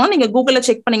தெரிஞ்சுக்கணும், நீங்க கூகுள்ல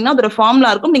செக் பண்ணீங்கன்னா அதோட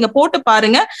ஃபார்முலா இருக்கும், நீங்க போட்டு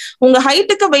பாருங்க. உங்க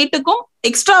ஹைட்டுக்கு வெயிட்டுக்கும்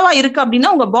எக்ஸ்ட்ராவா இருக்கு அப்படின்னா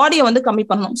உங்க பாடியை வந்து கம்மி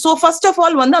பண்ணணும். சோ ஃபர்ஸ்ட் ஆஃப்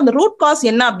ஆல் வந்து அந்த ரூட் காஸ்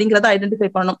என்ன அப்படிங்கறத ஐடென்டிஃபை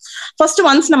பண்ணணும். ஃபர்ஸ்ட்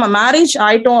ஒன்ஸ் நம்ம மேரேஜ்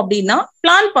ஆயிட்டோம் அப்படின்னா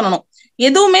பிளான் பண்ணணும்.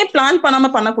 எதுவுமே பிளான் பண்ணாம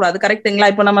பண்ணக்கூடாது, கரெக்டுங்களா?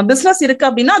 இப்போ நம்ம பிசினஸ் இருக்கு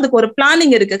அப்படின்னா அதுக்கு ஒரு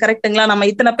பிளானிங் இருக்கு, கரெக்டுங்களா? நம்ம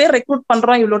இத்தனை பேர் ரெக்ரூட்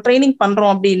பண்றோம், இவ்வளவு ட்ரைனிங்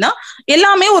பண்றோம் அப்படின்னா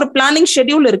எல்லாமே ஒரு பிளானிங்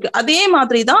ஷெட்யூல் இருக்கு. அதே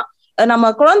மாதிரி தான் நம்ம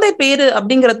குழந்தை பேரு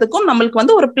அப்படிங்கிறதுக்கும் நம்மளுக்கு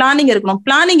வந்து ஒரு பிளானிங் இருக்கணும்.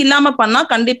 பிளானிங் இல்லாம பண்ணா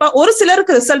கண்டிப்பா ஒரு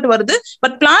சிலருக்கு ரிசல்ட் வருது,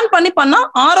 பட் பிளான் பண்ணா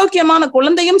ஆரோக்கியமான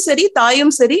குழந்தையும் சரி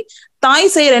தாயும் சரி, தாய்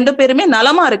சேய் 2 பேருமே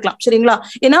நலமா இருக்கலாம், சரிங்களா?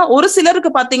 ஏன்னா ஒரு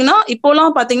சிலருக்கு பாத்தீங்கன்னா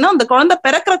இப்போலாம் பாத்தீங்கன்னா அந்த குழந்தை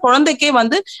பிறக்கிற குழந்தைக்கே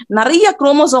வந்து நிறைய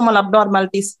குரோமோசோமல்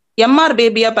அப்நார்மாலிட்டிஸ், எம்ஆர்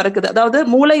பேபியா பிறக்குது, அதாவது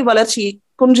மூளை வளர்ச்சி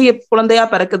குன்றிய குழந்தையா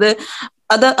பிறக்குது.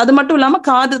 அது மட்டும் இல்லாம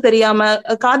காது தெரியாம,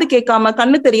 காது கேட்காம,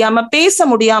 கண்ணு தெரியாம, பேச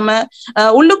முடியாம,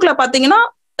 உள்ளுக்குள்ள பாத்தீங்கன்னா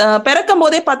பிறக்கும்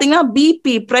போதே பாத்தீங்கன்னா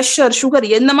பிபி, பிரஷர், சுகர்,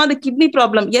 எந்த மாதிரி கிட்னி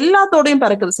ப்ராப்ளம் எல்லாத்தோடையும்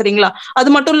பிறக்குது, சரிங்களா? அது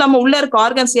மட்டும் இல்லாம உள்ள இருக்க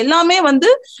ஆர்கன்ஸ் எல்லாமே வந்து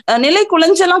நிலை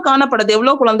குலைஞ்செல்லாம் காணப்படுது.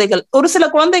 எவ்வளவு குழந்தைகள், ஒரு சில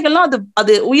குழந்தைகள்லாம்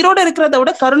அது உயிரோட இருக்கிறத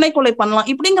விட கருணை கொலை பண்ணலாம்,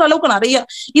 இப்படிங்கிற அளவுக்கு நிறைய.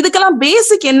 இதுக்கெல்லாம்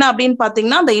பேசிக் என்ன அப்படின்னு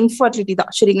பாத்தீங்கன்னா அந்த இன்ஃபர்டிலிட்டி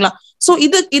தான், சரிங்களா? சோ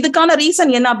இதுக்கான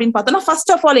ரீசன் என்ன அப்படின்னு பார்த்தோம்னா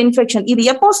ஃபர்ஸ்ட் ஆஃப் ஆல் இன்ஃபெக்ஷன்.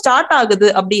 இது எப்போ ஸ்டார்ட் ஆகுது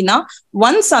அப்படின்னா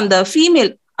ஒன்ஸ் அந்த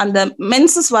ஃபீமேல் அந்த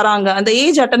மென்சஸ் வராங்க, அந்த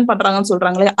ஏஜ் அட்டன் பண்றாங்கன்னு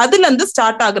சொல்றாங்களே, அதுல இருந்து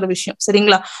ஸ்டார்ட் ஆகுற விஷயம்,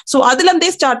 சரிங்களா? சோ அதுல இருந்தே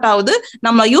ஸ்டார்ட் ஆகுது.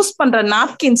 நம்ம யூஸ் பண்ற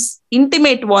நாப்கின்ஸ்,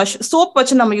 இன்டிமேட் வாஷ், சோப்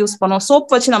வச்சு நம்ம யூஸ் பண்ணோம்,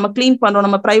 சோப் வச்சு நம்ம கிளீன் பண்றோம்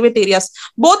நம்ம private areas,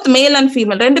 both male and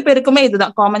female 2 பேருக்குமே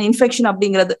இதுதான் காமன் இன்ஃபெக்ஷன்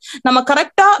அப்படிங்கிறது. நம்ம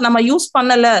கரெக்டா நம்ம யூஸ்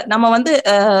பண்ணல, நம்ம வந்து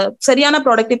சரியான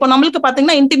ப்ராடக்ட், இப்போ நம்மளுக்கு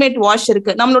பாத்தீங்கன்னா இன்டிமேட் வாஷ்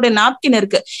இருக்கு, நம்மளுடைய நாப்கின்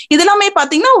இருக்கு, இதெல்லாமே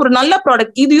பாத்தீங்கன்னா ஒரு நல்ல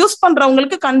ப்ராடக்ட். இது யூஸ்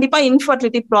பண்றவங்களுக்கு கண்டிப்பா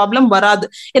இன்ஃபர்டிலிட்டி ப்ராப்ளம் வராது,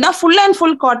 ஏன்னா ஃபுல் அண்ட்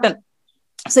ஃபுல் காட்டன்,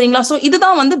 சரிங்களா? சோ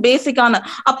இதுதான் வந்து பேசிக்கான.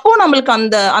 அப்போ நம்மளுக்கு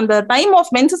அந்த டைம்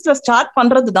ஆஃப் மென்சஸ்ல ஸ்டார்ட்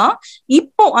பண்றதுதான்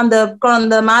இப்போ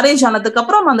அந்த மேரேஜ் ஆனதுக்கு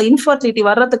அப்புறம் அந்த இன்ஃபர்டிலிட்டி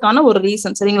வர்றதுக்கான ஒரு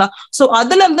ரீசன், சரிங்களா? சோ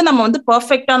அதுல இருந்து நம்ம வந்து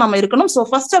பெர்ஃபெக்ட்டா நம்ம இருக்கணும். So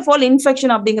first of all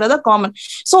infection அப்படிங்கறத காமன்.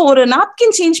 சோ ஒரு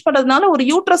நாப்கின் சேஞ்ச் பண்றதுனால ஒரு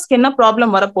யூட்ரஸ்க்கு என்ன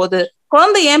ப்ராப்ளம் வரப்போகுது,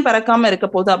 குழந்தை ஏன் பிறக்காம இருக்க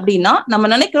போகுது அப்படின்னா நம்ம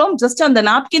நினைக்கிறோம் ஜஸ்ட் அந்த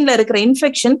நாப்கின்ல இருக்கிற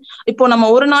இன்ஃபெக்ஷன். இப்போ நம்ம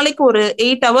ஒரு நாளைக்கு ஒரு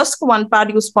 8 ஹவர்ஸ்க்கு 1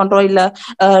 பேட் யூஸ் பண்றோம், இல்ல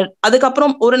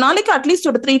அதுக்கப்புறம் ஒரு நாளைக்கு அட்லீஸ்ட்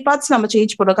ஒரு 3 பேட்ஸ் நம்ம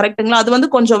சேஞ்ச் பண்றோம், கரெக்டுங்களா? அது வந்து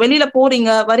கொஞ்சம் வெளியில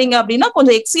வரீங்க அப்படின்னா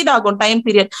கொஞ்சம் எக்ஸீட் ஆகும் டைம்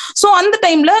பீரியட். சோ அந்த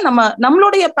டைம்ல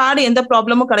நம்மளுடைய பேட் எந்த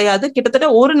ப்ராப்ளமும் கிடையாது, கிட்டத்தட்ட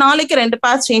ஒரு நாளைக்கு 2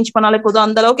 பேட்ஸ் சேஞ்ச் பண்ணாலே போதும்,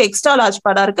 அந்த அளவுக்கு எக்ஸ்ட்ரா லார்ஜ்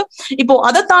பேடா இருக்கு. இப்போ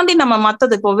அதை தாண்டி நம்ம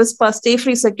மத்தது இப்போ whisper, stay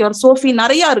free secure, Sophie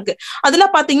நிறைய இருக்கு.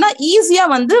 அதுல பாத்தீங்கன்னா ஈஸியா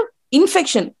வந்து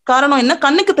இன்ஃபெக்ஷன் காரணம் என்ன,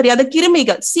 கண்ணுக்கு தெரியாத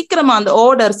கிருமிகள் சீக்கிரமா அந்த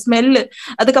ஓடர், ஸ்மெல்லு,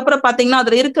 அதுக்கப்புறம் பாத்தீங்கன்னா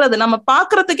அதுல இருக்கிறது நம்ம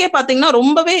பாக்குறதுக்கே பாத்தீங்கன்னா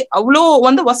ரொம்பவே அவ்வளோ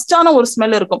வந்து வஸ்டான ஒரு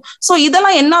ஸ்மெல் இருக்கும். சோ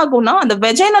இதெல்லாம் என்ன ஆகும்னா அந்த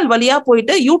வெஜைனல் வழியா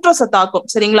போயிட்டு யூட்ரஸை தாக்கும்,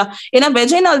 சரிங்களா? ஏன்னா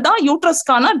வெஜைனல் தான்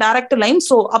யூட்ரஸ்க்கான டைரக்ட் லைன்.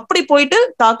 சோ அப்படி போயிட்டு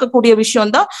தாக்கக்கூடிய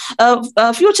விஷயம் தான்.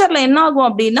 ஃபியூச்சர்ல என்ன ஆகும்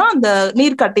அப்படின்னா அந்த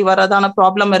நீர் கட்டி வர்றதான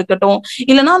ப்ராப்ளம் இருக்கட்டும்,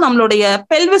 இல்லைன்னா நம்மளுடைய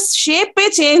பெல்விஸ் ஷேப்பே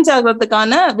சேஞ்ச்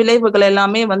ஆகிறதுக்கான விளைவுகள்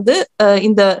எல்லாமே வந்து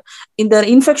இந்த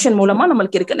இன்ஃபெக்ஷன் மூலமா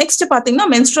நம்மளுக்கு இருக்கு. நெக்ஸ்ட் பாத்தீங்கன்னா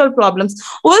மென்ஸ்ட்ரல் ப்ராப்ளம்ஸ்.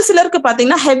 ஒரு சிலருக்கு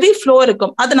பாத்தீங்கன்னா ஹெவி ஃப்ளோ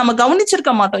இருக்கும், அதை நம்ம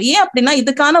கவனிச்சிருக்க மாட்டோம். ஏன் அப்படின்னா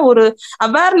இதுக்கான ஒரு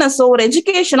அவேர்னஸோ ஒரு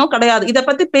எஜுகேஷனோ கிடையாது. இதை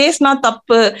பத்தி பேசினா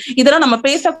தப்பு, இதெல்லாம் நம்ம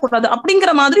பேசக்கூடாது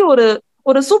அப்படிங்கிற மாதிரி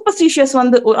ஒரு சூப்பர்ஸ்டிஷியஸ்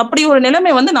வந்து அப்படி ஒரு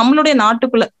நிலைமை வந்து நம்மளுடைய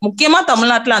நாட்டுக்குள்ள, முக்கியமா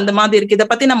தமிழ்நாட்டுல அந்த மாதிரி இருக்கு. இதை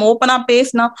பத்தி நம்ம ஓப்பனா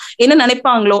பேசினா என்ன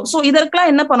நினைப்பாங்களோ. சோ இதற்கெல்லாம்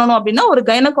என்ன பண்ணணும் அப்படின்னா ஒரு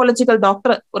கைனகாலஜிக்கல்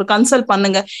டாக்டர் ஒரு கன்சல்ட்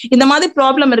பண்ணுங்க, இந்த மாதிரி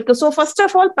ப்ராப்ளம் இருக்கு. So first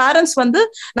of all parents வந்து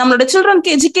நம்மளோட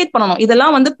சில்ட்ரனுக்கு எஜுகேட் பண்ணணும்.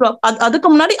 இதெல்லாம் வந்து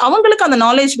அதுக்கு முன்னாடி அவங்களுக்கு அந்த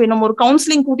நாலேஜ் வேணும், ஒரு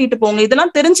கவுன்சிலிங் கூட்டிட்டு போங்க.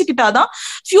 இதெல்லாம் தெரிஞ்சுக்கிட்டாதான்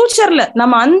ஃபியூச்சர்ல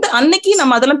நம்ம அன்னைக்கு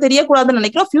நம்ம அதெல்லாம் தெரியக்கூடாதுன்னு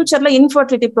நினைக்கிறோம், ஃபியூச்சர்ல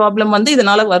இன்ஃபர்டிலிட்டி ப்ராப்ளம் வந்து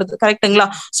இதனால வருது, கரெக்டுங்களா?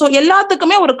 சோ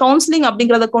எல்லாத்துக்குமே ஒரு கவுன்சிலிங்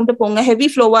அப்படிங்கறத கொண்டு போங்க. ஹெவி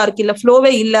ஃப்ளோவா இருக்கு, இல்ல ஃப்ளோவே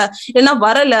இல்ல, இல்லைன்னா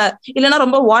வரல, இல்லைன்னா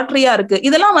ரொம்ப வாட்டரியா இருக்கு,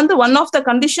 இதெல்லாம் வந்து one of the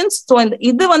conditions. So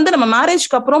இது வந்து நம்ம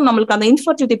மேரேஜ்க்கு அப்புறம் நம்மளுக்கு அந்த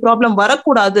இன்ஃபர்டிலிட்டி ப்ராப்ளம்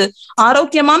வரக்கூடாது,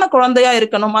 ஆரோக்கியமான குழந்தையா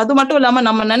இருக்கணும். அது மட்டும் இல்லாம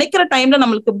நம்ம நினைக்கிற டைம்ல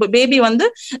நம்மளுக்கு பேபி வந்து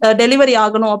டெலிவரி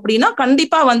ஆகணும் அப்படின்னா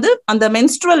கண்டிப்பா வந்து அந்த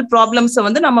மென்ஸ்ட்ரல் ப்ராப்ளம்ஸ்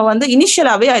வந்து நம்ம வந்து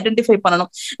இனிஷியலாவே ஐடென்டிஃபை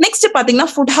பண்ணணும். நெக்ஸ்ட் பாத்தீங்கன்னா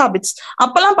ஃபுட் ஹாபிட்ஸ்.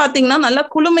 அப்பெல்லாம் பாத்தீங்கன்னா நல்ல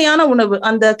குளுமையான உணவு,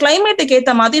 அந்த கிளைமேட்டுக்கு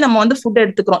ஏத்த மாதிரி நம்ம வந்து ஃபுட்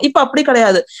எடுத்துக்கிறோம். இப்ப அப்படி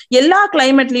கிடையாது, எல்லா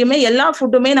கிளைமேட்லயுமே எல்லா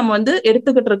ஃபுட்டுமே நம்ம வந்து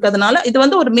எடுத்துக்கிட்டு இருக்கிறதுனால இது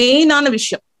வந்து ஒரு மெயினான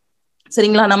விஷயம்,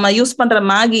 சரிங்களா? நம்ம யூஸ் பண்ற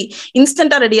மேகி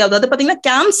இன்ஸ்டன்டா ரெடி ஆகுது, அது பாத்தீங்கன்னா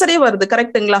கேன்சரே வருது,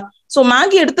 கரெக்டுங்களா? சோ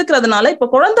மேகி எடுத்துக்கிறதுனால இப்ப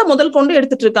குழந்தை முதல் கொண்டு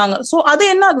எடுத்துட்டு இருக்காங்க. சோ அது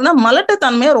என்ன ஆகுதுன்னா மலட்டு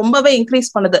தன்மையை ரொம்பவே இன்க்ரீஸ்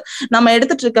பண்ணுது. நம்ம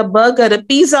எடுத்துட்டு இருக்க பர்கர்,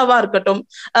 பீஸாவா இருக்கட்டும்,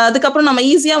 அதுக்கப்புறம் நம்ம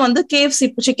ஈஸியா வந்து KFC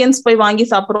சிக்கன்ஸ் போய் வாங்கி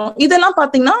சாப்பிடுறோம். இதெல்லாம்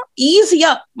பாத்தீங்கன்னா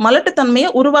ஈஸியா மலட்டு தன்மையை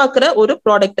உருவாக்குற ஒரு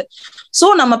ப்ராடக்ட். சோ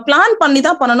நம்ம பிளான் பண்ணி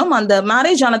தான் பண்ணணும். அந்த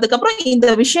மேரேஜ் ஆனதுக்கு அப்புறம் இந்த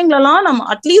விஷயங்களெல்லாம் நம்ம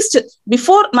அட்லீஸ்ட்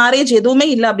பிஃபோர் மேரேஜ் எதுவுமே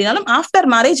இல்லை அப்படின்னாலும் ஆஃப்டர்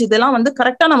மேரேஜ் இதெல்லாம் வந்து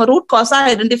கரெக்டா நம்ம ரூட் காஸா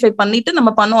ஐடென்டிஃபை பண்ணிட்டு நம்ம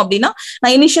பண்ணோம் அப்படின்னா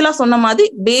நான் இனிஷியலா சொன்ன மாதிரி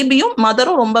பேபியும்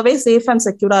மதரும் ரொம்பவே சேஃப் அண்ட்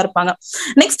செக்யூரா இருப்பாங்க.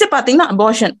 நெக்ஸ்ட் பாத்தீங்கன்னா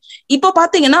அபார்ஷன். இப்போ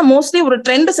பாத்தீங்கன்னா மோஸ்ட்லி ஒரு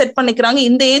ட்ரெண்ட் செட் பண்ணிக்கிறாங்க,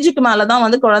 இந்த ஏஜுக்கு மேலதான்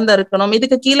வந்து குழந்தை இருக்கணும்,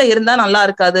 இதுக்கு கீழே இருந்தா நல்லா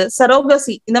இருக்காது,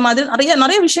 சரோகசி, இந்த மாதிரி நிறைய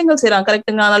நிறைய விஷயங்கள் செய்யறாங்க.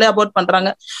 கரெக்டுங்க, அதனாலே அபார்ட்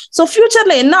பண்றாங்க. சோ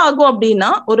ஃபியூச்சர்ல என்ன ஆகும் அப்படின்னா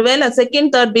ஒருவேளை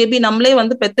செகண்ட் தேர்ட் பேபி நம்மளே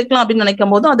வந்து பெத்துக்கலாம் அப்படின்னு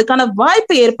நினைக்கும் போதும் அதுக்கான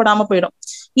வாய்ப்பு ஏற்படாம போயிடும்.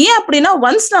 ஏன் அப்படின்னா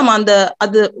ஒன்ஸ் நம்ம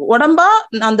அது உடம்பா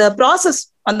அந்த ப்ராசஸ்,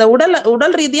 அந்த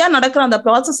உடல் ரீதியா நடக்கிற அந்த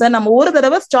ப்ராசஸ நம்ம ஒரு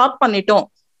தடவை ஸ்டாப் பண்ணிட்டோம்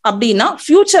அப்படின்னா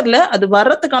ஃபியூச்சர்ல அது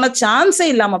வர்றதுக்கான சான்ஸே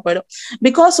இல்லாம போயிடும்.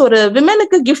 பிகாஸ் ஒரு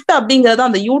விமனுக்கு கிஃப்ட் அப்படிங்கறது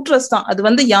அந்த யூட்ரஸ் தான். அது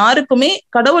வந்து யாருக்குமே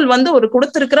கடவுள் வந்து ஒரு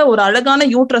கொடுத்திருக்கிற ஒரு அழகான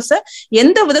யூட்ரஸ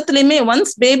எந்த விதத்திலயுமே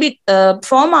ஒன்ஸ் பேபி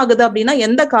ஃபார்ம் ஆகுது அப்படின்னா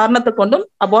எந்த காரணத்தை கொண்டும்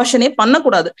அபார்ஷனே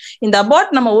பண்ணக்கூடாது. இந்த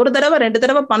அபார்ட் நம்ம ஒரு தடவை 2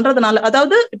 தடவை பண்றதுனால,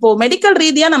 அதாவது இப்போ மெடிக்கல்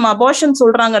ரீதியா நம்ம அபார்ஷன்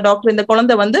சொல்றாங்க, டாக்டர் இந்த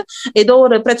குழந்தை வந்து ஏதோ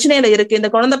ஒரு பிரச்சனையில இருக்கு,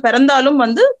 இந்த குழந்தை பிறந்தாலும்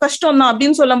வந்து கஷ்டம் தான்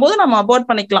அப்படின்னு சொல்லும் போது நம்ம அபார்ட்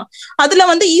பண்ணிக்கலாம். அதுல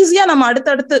வந்து ஈஸியா நம்ம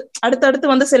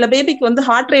அடுத்தடுத்து வந்து சில பேபிக்கு வந்து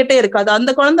ஹார்ட் ரேட்டே இருக்காது, அந்த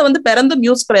குழந்தை வந்து பிறந்தும்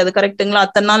யூஸ் கிடையாது. கரெக்டுங்களா?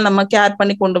 அத்தனை நாள் நம்ம கேர்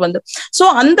பண்ணி கொண்டு வந்து சோ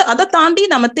அதை தாண்டி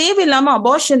நம்ம தேவையில்லாம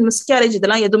அபார்ஷன், மிஸ்கேரேஜ்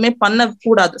இதெல்லாம் எதுவுமே பண்ண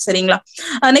கூடாது. சரிங்களா?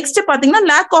 நெக்ஸ்ட் பாத்தீங்கன்னா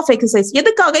லேக் ஆஃப் எக்ஸசைஸ்.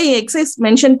 எதுக்காக எக்ஸசைஸ்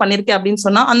மென்ஷன் பண்ணிருக்கேன் அப்படின்னு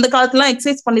சொன்னா அந்த காலத்துல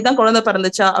எக்ஸசைஸ் பண்ணி தான் குழந்தை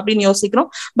பிறந்துச்சா அப்படின்னு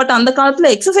யோசிக்கிறோம். பட் அந்த காலத்துல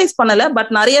எக்ஸசைஸ் பண்ணல,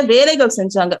 பட் நிறைய வேலைகள்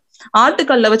செஞ்சாங்க.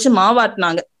 ஆட்டுக்கல்ல வச்சு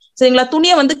மாவாட்டினாங்க. சரிங்களா?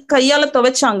 துணியை வந்து கையால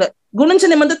துவைச்சாங்க, குனிஞ்சு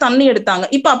நிமிர்ந்து தண்ணி எடுத்தாங்க.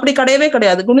 இப்ப அப்படி கிடையவே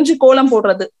கிடையாது. குனிஞ்சு கோலம்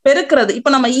போடுறது, பெருக்கிறது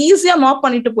இப்ப நம்ம ஈஸியா மாப்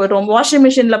பண்ணிட்டு போயிடுறோம், வாஷிங்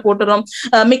மிஷின்ல போட்டுறோம்,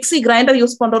 மிக்சி, கிரைண்டர்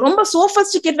யூஸ் பண்றோம். ரொம்ப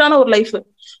சோஃபிஸ்டிகேட்டான ஒரு லைஃப்.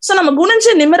 சோ நம்ம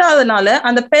குனிஞ்சு நிமிராதனால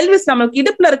அந்த பெல்விஸ், நம்மளுக்கு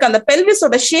இடுப்புல இருக்க அந்த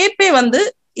பெல்விஸோட ஷேப்பே வந்து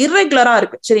இர்ரெகுலரா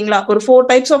இருக்கு. சரிங்களா? ஒரு 4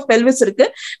 டைப்ஸ் ஆஃப் பெல்விஸ் இருக்கு.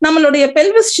 நம்மளுடைய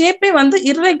பெல்விஸ் ஷேப்பே வந்து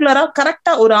இர்ரெகுலரா,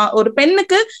 கரெக்டா ஒரு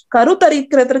பெண்ணுக்கு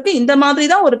கருத்தரிக்கிறதுக்கு இந்த மாதிரி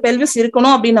தான் ஒரு பெல்விஸ்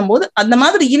இருக்கணும் அப்படின்னும் போது அந்த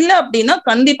மாதிரி இல்லை அப்படின்னா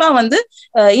கண்டிப்பா வந்து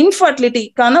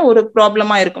இன்ஃபர்டிலிட்டிக்கான ஒரு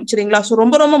ப்ராப்ளமா இருக்கும். சரிங்களா? சோ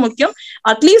ரொம்ப ரொம்ப முக்கியம்.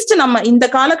 அட்லீஸ்ட் நம்ம இந்த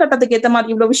காலகட்டத்துக்கு ஏற்ற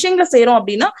மாதிரி இவ்வளவு விஷயங்களை செய்யறோம்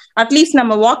அப்படின்னா அட்லீஸ்ட்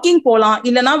நம்ம வாக்கிங் போலாம்,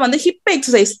 இல்லைன்னா வந்து ஹிப்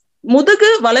எக்ஸசைஸ், முதுகு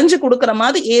வளைஞ்சு கொடுக்குற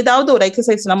மாதிரி ஏதாவது ஒரு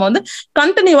எக்ஸசைஸ் நம்ம வந்து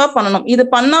கண்டினியூவா பண்ணணும். இது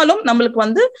பண்ணாலும் நம்மளுக்கு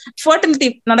வந்து ஃபர்டிலிட்டி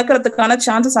நடக்கிறதுக்கான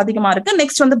சான்சஸ் அதிகமா இருக்கு.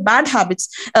 நெக்ஸ்ட் வந்து பேட் ஹேபிட்ஸ்.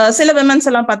 சில விமன்ஸ்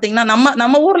எல்லாம் பாத்தீங்கன்னா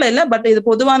நம்ம ஊர்ல இல்ல, பட் இது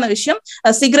பொதுவான விஷயம்,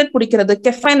 சிகரெட் குடிக்கிறது,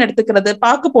 கெஃபைன் எடுத்துக்கிறது,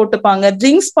 பாக்கு போட்டுப்பாங்க,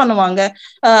 ட்ரிங்க்ஸ் பண்ணுவாங்க.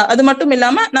 அது மட்டும்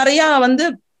இல்லாம நிறைய வந்து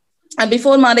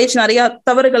பிஃபோர் மேரேஜ் நிறைய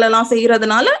தவறுகள் எல்லாம்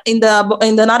செய்யறதுனால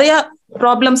இந்த நிறைய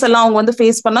ப்ராப்ளம்ஸ் எல்லாம் அவங்க வந்து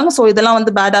ஃபேஸ் பண்ணாங்க. சோ இதெல்லாம்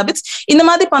வந்து பேட் ஹேபிட்ஸ். இந்த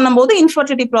மாதிரி பண்ணும்போது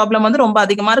இன்ஃபர்டிலிட்டி ப்ராப்ளம் வந்து ரொம்ப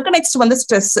அதிகமா இருக்கு. நெக்ஸ்ட் வந்து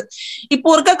ஸ்ட்ரெஸ்.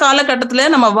 இப்போ இருக்க காலகட்டத்துல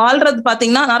நம்ம வாழ்றது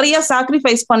பாத்தீங்கன்னா நிறைய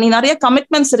சாக்ரிஃபைஸ் பண்ணி, நிறைய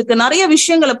கமிட்மெண்ட்ஸ் இருக்கு, நிறைய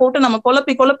விஷயங்களை போட்டு நம்ம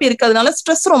குழப்பி இருக்கிறதுனால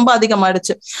ஸ்ட்ரெஸ் ரொம்ப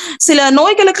அதிகமாயிடுச்சு. சில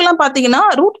நோய்களுக்கு எல்லாம் பாத்தீங்கன்னா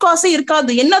ரூட் காசே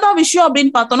இருக்காது. என்னதான் விஷயம்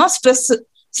அப்படின்னு பார்த்தோம்னா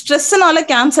ஸ்ட்ரெஸ்னால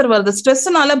கேன்சர் வருது,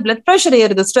 ஸ்ட்ரெஸ்னால பிளட் பிரஷர்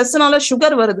ஏறுது, ஸ்ட்ரெஸ்னால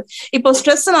சுகர் வருது, இப்போ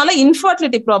ஸ்ட்ரெஸ்னால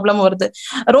இன்ஃபர்டிலிட்டி ப்ராப்ளம் வருது.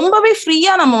 ரொம்பவே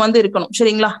ஃப்ரீயா நம்ம வந்து இருக்கணும்.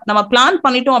 சரிங்களா? நம்ம பிளான்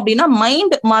பண்ணிட்டோம் அப்படின்னா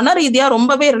மைண்ட் மன ரீதியா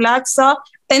ரொம்பவே ரிலாக்ஸா,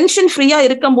 டென்ஷன் ஃப்ரீயா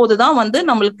இருக்கும் போதுதான் வந்து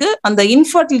நம்மளுக்கு அந்த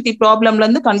இன்ஃபர்டிலிட்டி ப்ராப்ளம்ல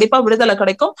இருந்து கண்டிப்பா விடுதலை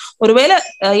கிடைக்கும். ஒருவேளை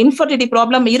இன்ஃபர்டிலிட்டி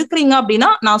ப்ராப்ளம் இருக்கிறீங்க அப்படின்னா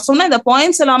நான் சொன்ன இந்த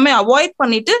பாயிண்ட்ஸ் எல்லாமே அவாய்ட்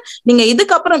பண்ணிட்டு நீங்க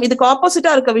இதுக்கப்புறம் இதுக்கு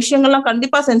ஆப்போசிட்டா இருக்க விஷயங்கள்லாம்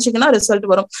கண்டிப்பா செஞ்சீங்கன்னா ரிசல்ட்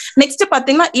வரும். நெக்ஸ்ட்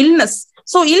பாத்தீங்கன்னா இல்னஸ்.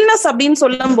 சோ இல்னஸ் அப்படின்னு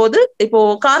சொல்லும் போது இப்போ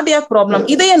கார்டியாக் ப்ராப்ளம்,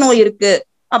 இதய நோய் இருக்கு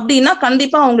அப்படின்னா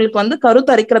கண்டிப்பா அவங்களுக்கு வந்து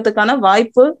கருத்தரிக்கிறதுக்கான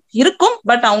வாய்ப்பு இருக்கும்.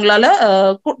 பட் அவங்களால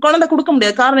குழந்தை கொடுக்க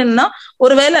முடியாது. காரணம் என்னன்னா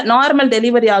ஒருவேளை நார்மல்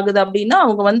டெலிவரி ஆகுது அப்படின்னா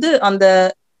அவங்க வந்து அந்த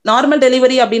நார்மல்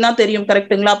டெலிவரி அப்படின்னா தெரியும்,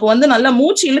 கரெக்டுங்களா? அப்போ வந்து நல்லா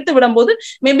மூச்சு இழுத்து விடும் போது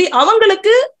மேபி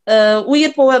அவங்களுக்கு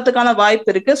உயிர் போகிறதுக்கான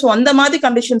வாய்ப்பு இருக்கு. சோ அந்த மாதிரி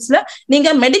கண்டிஷன்ஸ்ல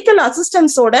நீங்க மெடிக்கல்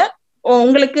அசிஸ்டன்ஸோட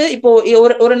உங்களுக்கு இப்போ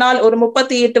ஒரு நாள் ஒரு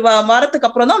 38 வாரத்துக்கு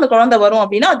அப்புறம் தான் அந்த குழந்தை வரும்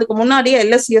அப்படின்னா அதுக்கு முன்னாடியே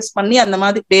LSCS பண்ணி அந்த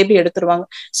மாதிரி பேபி எடுத்துருவாங்க.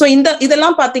 சோ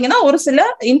இதெல்லாம் பாத்தீங்கன்னா ஒரு சில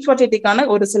இன்ஃபர்டிலிட்டிக்கான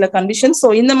ஒரு சில கண்டிஷன். சோ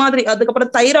இந்த மாதிரி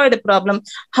அதுக்கப்புறம் thyroid problem,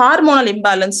 hormonal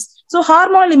imbalance. So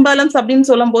hormonal imbalance அப்படின்னு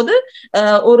சொல்லும் போது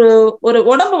ஒரு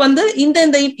உடம்பு வந்து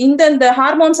இந்த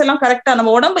ஹார்மோன்ஸ் எல்லாம் கரெக்டா,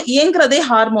 நம்ம உடம்பு இயங்குறதே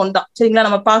ஹார்மோன் தான். சரிங்களா?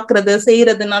 நம்ம பாக்குறது,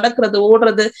 செய்யறது, நடக்கிறது,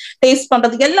 ஓடுறது, டேஸ்ட்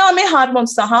பண்றது எல்லாமே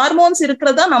ஹார்மோன்ஸ் தான். ஹார்மோன்ஸ்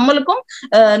இருக்கிறதா நம்மளுக்கும்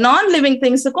நான் லிவிங்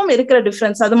திங்ஸுக்கும் இருக்கிற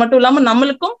டிஃபரன்ஸ். அது மட்டும் இல்லாம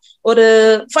நம்மளுக்கும் ஒரு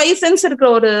 5 சென்ஸ் இருக்கிற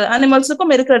ஒரு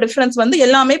அனிமல்ஸுக்கும் இருக்கிற டிஃபரன்ஸ் வந்து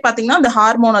எல்லாமே பாத்தீங்கன்னா அந்த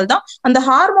ஹார்மோனல் தான். அந்த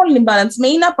ஹார்மோனல் இம்பேலன்ஸ்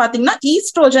மெயினா பாத்தீங்கன்னா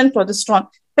ஈஸ்ட்ரோஜன், ப்ரொஜெஸ்ட்ரான்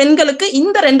பெண்களுக்கு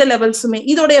இந்த 2 லெவல்ஸுமே.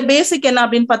 இதோடைய பேசிக் என்ன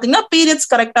அப்படின்னு பாத்தீங்கன்னா,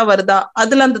 பீரியட்ஸ் கரெக்டா வருதா,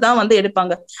 அதுல இருந்து தான் வந்து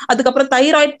எடுப்பாங்க. அதுக்கப்புறம்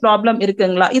தைராய்டு ப்ராப்ளம்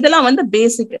இருக்குங்களா, இதெல்லாம் வந்து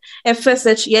பேசிக்.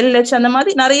 FSH, LH அந்த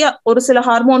மாதிரி நிறைய ஒரு சில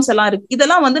ஹார்மோன்ஸ் எல்லாம் இருக்கு.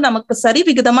 இதெல்லாம் வந்து நமக்கு சரி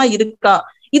விகிதமா இருக்கா,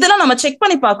 இதெல்லாம் நம்ம செக்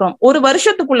பண்ணி பார்க்கணும். ஒரு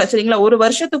வருஷத்துக்குள்ள, சரிங்களா, ஒரு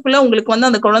வருஷத்துக்குள்ள உங்களுக்கு வந்து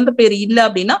அந்த குழந்தை பேர் இல்ல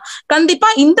அப்படின்னா கண்டிப்பா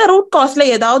இந்த ரூட் காஸ்ல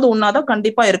ஏதாவது ஒன்னாதான்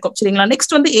கண்டிப்பா இருக்கும், சரிங்களா.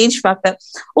 நெக்ஸ்ட் வந்து ஏஜ் ஃபேக்டர்.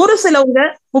 ஒரு சிலவங்க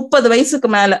 30 வயசுக்கு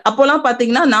மேல, அப்போலாம்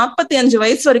பாத்தீங்கன்னா 45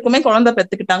 வயசு வரைக்குமே குழந்தை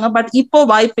பெத்துக்கிட்டாங்க. பட் இப்போ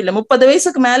வாய்ப்பு இல்லை. 30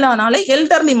 வயசுக்கு மேல ஆனாலே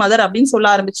எல்டர்லி மதர் அப்படின்னு சொல்ல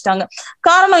ஆரம்பிச்சுட்டாங்க.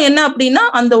 காரணம் என்ன அப்படின்னா,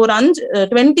 அந்த ஒரு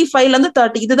 25ல இருந்து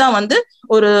 30 இதுதான் வந்து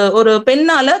ஒரு ஒரு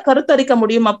பெண்ணால கருத்தரிக்க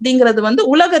முடியும் அப்படிங்கிறது வந்து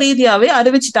உலக ரீதியாவே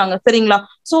அறிவிச்சுட்டாங்க, சரிங்களா.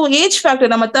 சோ ஏஜ்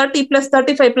ஃபேக்டர் நம்ம 30+,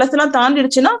 35+ எல்லாம்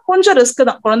தாண்டிடுச்சுன்னா கொஞ்சம் ரிஸ்க்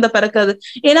தான் குழந்தை பிறக்கிறது.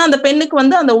 ஏன்னா அந்த பெண்ணுக்கு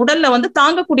வந்து அந்த உடல்ல வந்து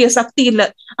தாங்கக்கூடிய சக்தி இல்ல,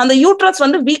 அந்த யூட்ரஸ்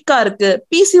வந்து வீக்கா இருக்கு,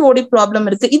 பிசிஓடி ப்ராப்ளம்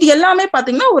இருக்கு. இது எல்லாமே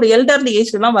பாத்தீங்கன்னா ஒரு எல்டர்லி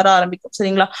ஏஜ்ல எல்லாம் வர ஆரம்பிக்கும்,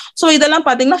 சரிங்களா. சோ இதெல்லாம்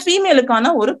பாத்தீங்கன்னா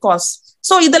ஃபீமேலுக்கான ஒரு காஸ்.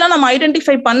 சோ இதெல்லாம் நம்ம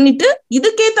ஐடென்டிஃபை பண்ணிட்டு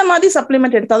இதுக்கேத்த மாதிரி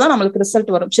சப்ளிமெண்ட் எடுத்தாதான் நம்மளுக்கு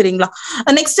ரிசல்ட் வரும், சரிங்களா.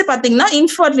 நெக்ஸ்ட் பாத்தீங்கன்னா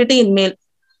இன்ஃபர்டிலிட்டி இன் மேல்.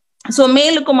 சோ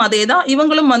மேலுக்கும் அதே தான்.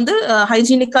 இவங்களும் வந்து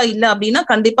ஹைஜீனிக்கா இல்ல அப்படின்னா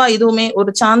கண்டிப்பா இதுவுமே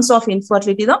ஒரு சான்ஸ் ஆஃப்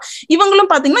இன்ஃபர்டிலிட்டி தான்.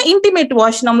 இவங்களும் பாத்தீங்கன்னா இன்டிமேட்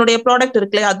வாஷ் நம்மளுடைய ப்ராடக்ட்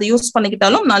இருக்குல்ல, அதை யூஸ்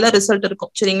பண்ணிக்கிட்டாலும் நல்ல ரிசல்ட்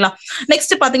இருக்கும், சரிங்களா.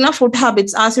 நெக்ஸ்ட் பாத்தீங்கன்னா ஃபுட்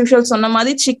ஹேபிட்ஸ். ஆஸ் யூஷுவல் சொன்ன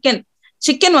மாதிரி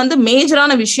சிக்கன் வந்து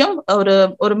மேஜரான விஷயம்.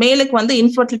 ஒரு மேலுக்கு வந்து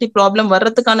இன்ஃபர்டிலிட்டி ப்ராப்ளம்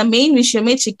வர்றதுக்கான மெயின்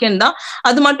விஷயமே சிக்கன் தான்.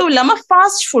 அது மட்டும் இல்லாம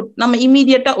ஃபாஸ்ட் ஃபுட் நம்ம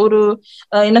இமீடியட்டா ஒரு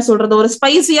என்ன சொல்றது, ஒரு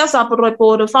ஸ்பைசியா சாப்பிடுறோம். இப்போ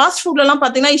ஒரு ஃபாஸ்ட் ஃபுட்ல எல்லாம்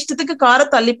பாத்தீங்கன்னா இஷ்டத்துக்கு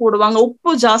காரம் தள்ளி போடுவாங்க,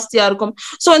 உப்பு ஜாஸ்தியா இருக்கும்.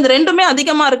 சோ இந்த ரெண்டுமே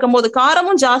அதிகமா இருக்கும் போது,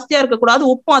 காரமும் ஜாஸ்தியா இருக்கக்கூடாது,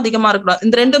 உப்பும் அதிகமா இருக்கக்கூடாது.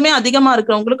 இந்த ரெண்டுமே அதிகமா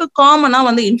இருக்கிறவங்களுக்கு காமனா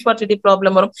வந்து இன்ஃபர்டிலிட்டி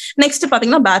ப்ராப்ளம் வரும். நெக்ஸ்ட்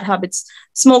பாத்தீங்கன்னா பேட் ஹேபிட்ஸ்.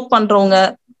 ஸ்மோக் பண்றவங்க,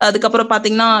 அதுக்கப்புறம்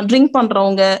பாத்தீங்கன்னா ட்ரிங்க்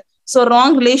பண்றவங்க, சோ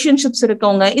ராங் ரிலேஷன்ஷிப்ஸ்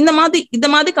இருக்கவங்க, இந்த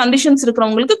மாதிரி கண்டிஷன்ஸ்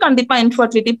இருக்கிறவங்களுக்கு கண்டிப்பா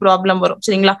இன்ஃபர்டிலிட்டி ப்ராப்ளம் வரும்,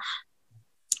 சரிங்களா.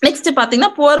 நெக்ஸ்ட் பாத்தீங்கன்னா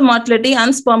புவர் மார்டிலிட்டி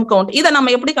அண்ட் ஸ்பெர்ம் கவுண்ட். இதை நம்ம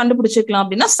எப்படி கண்டுபிடிச்சிக்கலாம்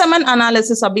அப்படின்னா, செமன்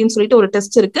அனாலிசிஸ் அப்படின்னு சொல்லிட்டு ஒரு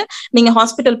டெஸ்ட் இருக்கு. நீங்க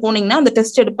ஹாஸ்பிட்டல் போனீங்கன்னா அந்த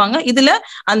டெஸ்ட் எடுப்பாங்க. இதுல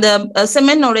அந்த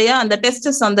செமனோடைய அந்த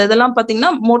டெஸ்டஸ் அந்த இதெல்லாம் பாத்தீங்கன்னா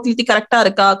மோட்டிலிட்டி கரெக்டா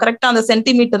இருக்கா, கரெக்டா அந்த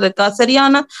சென்டிமீட்டர் இருக்கா,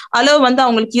 சரியான அளவு வந்து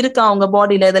அவங்களுக்கு இருக்கா அவங்க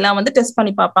பாடியில, இதெல்லாம் வந்து டெஸ்ட்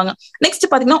பண்ணி பார்ப்பாங்க. நெக்ஸ்ட்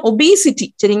பாத்தீங்கன்னா ஒபிசிட்டி,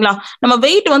 சரிங்களா. நம்ம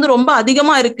வெயிட் வந்து ரொம்ப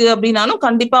அதிகமா இருக்கு அப்படின்னாலும்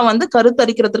கண்டிப்பா வந்து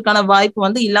கருத்தரிக்கிறதுக்கான வாய்ப்பு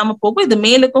வந்து இல்லாம போகும். இது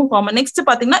மேலுக்கும் காமன். நெக்ஸ்ட்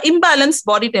பாத்தீங்கன்னா இம்பேலன்ஸ்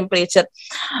பாடி டெம்பரேச்சர்.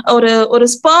 ஒரு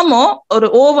ஸ்பெர்மோ ஒரு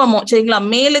ஓவமோ, சரிங்களா,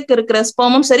 மேலுக்கு இருக்கிற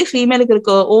ஸ்பெர்மும் சரி ஃபீமேலுக்கு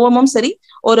இருக்க ஓவமும் சரி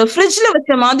ஒரு ஃப்ரிட்ஜ்ல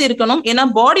வச்ச மாதிரி இருக்கணும். ஏன்னா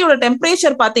பாடியோட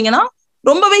டெம்பரேச்சர் பாத்தீங்கன்னா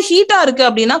ரொம்பவே ஹீட்டா இருக்கு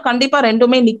அப்படின்னா கண்டிப்பா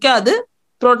ரெண்டுமே நிக்காது,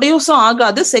 ப்ரொடியூஸும்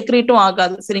ஆகாது, செக்ரீட்டும்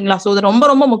ஆகாது, சரிங்களா. சோ இது ரொம்ப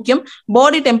ரொம்ப முக்கியம்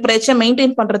பாடி டெம்பரேச்சர்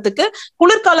மெயின்டைன் பண்றதுக்கு.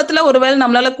 குளிர்காலத்துல ஒருவேளை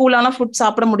நம்மளால கூலான ஃபுட்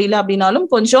சாப்பிட முடியல அப்படின்னாலும்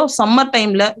கொஞ்சம் சம்மர்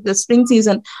டைம்ல, இந்த ஸ்ப்ரிங்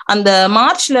சீசன் அந்த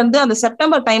மார்ச்ல இருந்து அந்த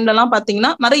செப்டம்பர் டைம்ல எல்லாம்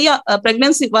பாத்தீங்கன்னா நிறைய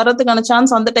பிரெக்னன்சி வர்றதுக்கான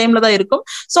சான்ஸ் அந்த டைம்ல தான் இருக்கும்.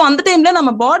 சோ அந்த டைம்ல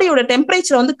நம்ம பாடியோட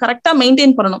டெம்பரேச்சர் வந்து கரெக்டா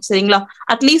மெயின்டைன் பண்ணணும், சரிங்களா.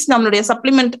 அட்லீஸ்ட் நம்மளுடைய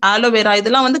சப்ளிமெண்ட் ஆலோவேரா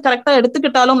இதெல்லாம் வந்து கரெக்டா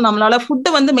எடுத்துக்கிட்டாலும் நம்மளால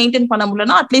ஃபுட் வந்து மெயின்டைன் பண்ண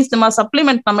முடியலன்னா அட்லீஸ்ட் நம்ம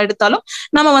சப்ளிமெண்ட் நம்ம எடுத்தாலும்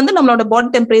நம்ம வந்து நம்மளோட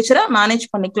பாடி டெம்பரேச்சரை மேனேஜ்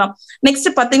பண்ணிக்கலாம். நெக்ஸ்ட்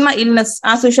பாத்தீங்கன்னா இல்னஸ்.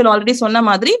 ஆஸ் யூஷுவல் ஆல்ரெடி சொன்ன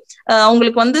மாதிரி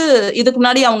அவங்களுக்கு வந்து இதுக்கு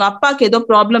முன்னாடி அவங்க அப்பாக்கு ஏதோ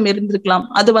ப்ராப்ளம் இருந்திருக்கலாம்,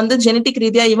 அது வந்து ஜெனட்டிக்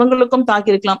ரீதியா இவங்களுக்கும் தாக்கி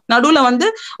இருக்கலாம். நடுவுல வந்து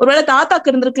ஒருவேளை தாத்தாக்கு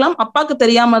இருந்திருக்கலாம், அப்பாக்கு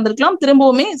தெரியாம இருந்திருக்கலாம்,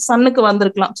 திரும்பவுமே சன்னுக்கு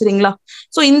வந்திருக்கலாம், சரிங்களா.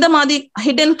 சோ இந்த மாதிரி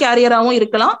ஹிடன் கேரியராவும்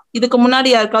இருக்கலாம். இதுக்கு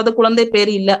முன்னாடி யாருக்காவது குழந்தை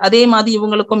பேர் இல்ல, அதே மாதிரி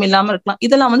இவங்களுக்கும் இல்லாம இருக்கலாம்.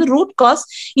 இதெல்லாம் வந்து ரூட் காஸ்.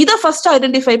 இதை ஃபர்ஸ்ட்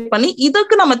ஐடென்டிஃபை பண்ணி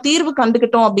இதுக்கு நம்ம தீர்வு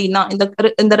கண்டுகிட்டோம் அப்படின்னா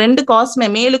இந்த 2 காஸ்மே,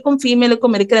 மேலுக்கும்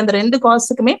ஃபீமேலுக்கும் இருக்கிற இந்த 2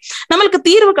 காசுக்குமே நம்மளுக்கு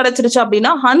தீர்வு கிடைச்சிருச்சு அப்படின்னா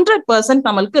 100%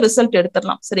 நம்மளுக்கு ரிசல்ட்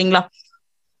எடுத்துடலாம், சரிங்களா.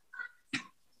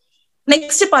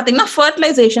 நெக்ஸ்ட் பாத்தீங்கன்னா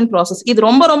ஃபர்டிலைசேஷன் ப்ராசஸ். இது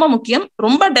ரொம்ப ரொம்ப முக்கியம்.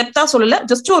 ரொம்ப டெப்தா சொல்லல,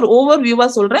 ஜஸ்ட் ஒரு ஓவர் வியூவா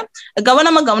சொல்றேன்,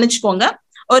 கவனமா கவனிச்சுக்கோங்க.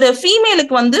 ஒரு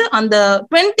ஃபீமேலுக்கு வந்து அந்த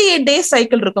 28 டேஸ்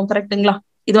சைக்கிள் இருக்கும், கரெக்டுங்களா.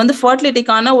 இது வந்து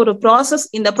ஃபர்டிலிட்டிக்கான ஒரு ப்ராசஸ்.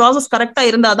 இந்த ப்ராசஸ் கரெக்டா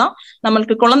இருந்தாதான்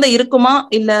நம்மளுக்கு குழந்தை இருக்குமா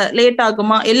இல்ல லேட்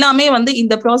ஆகுமா எல்லாமே வந்து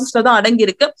இந்த ப்ராசஸ்ல தான் அடங்கி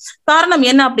இருக்கு. காரணம்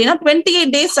என்ன அப்படின்னா 28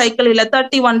 டேஸ் சைக்கிள் இல்ல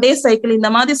 31 டேஸ் சைக்கிள்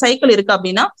இந்த மாதிரி சைக்கிள் இருக்கு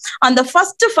அப்படின்னா அந்த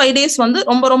ஃபர்ஸ்ட் 5 டேஸ் வந்து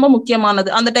ரொம்ப ரொம்ப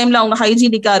முக்கியமானது. அந்த டைம்ல அவங்க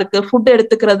ஹைஜீனிக்கா இருக்கு, ஃபுட்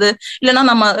எடுத்துக்கிறது, இல்லைன்னா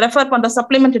நம்ம ரெஃபர் பண்ற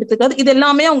சப்ளிமெண்ட் எடுத்துக்கிறது, இது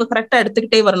எல்லாமே அவங்க கரெக்டா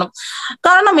எடுத்துக்கிட்டே வரணும்.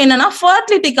 காரணம் என்னன்னா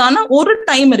ஃபர்டிலிட்டிக்கான ஒரு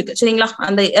டைம் இருக்கு, சரிங்களா.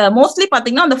 அந்த மோஸ்ட்லி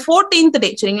பாத்தீங்கன்னா அந்த 14th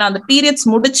டே, சரிங்களா, அந்த பீரியட்ஸ்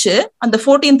முடிச்சு அந்த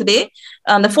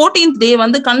 14th டே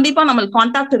வந்து கண்டிப்பா நம்மளுக்கு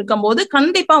கான்டாக்ட் இருக்கும் போது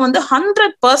கண்டிப்பா வந்து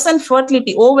 100%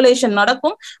 ஃபர்டிலிட்டி ஓவலேஷன்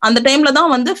நடக்கும். அந்த டைம்ல தான்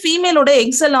வந்து ஃபீமேலோட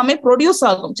எக்ஸ் எல்லாமே ப்ரொடியூஸ்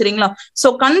ஆகும், சரிங்களா. சோ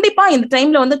கண்டிப்பா இந்த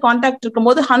டைம்ல வந்து கான்டாக்ட்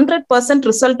இருக்கும்போது 100%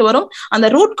 ரிசல்ட் வரும். அந்த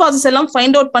ரூட் காசஸ் எல்லாம்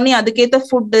ஃபைண்ட் அவுட் பண்ணி அதுக்கேற்ற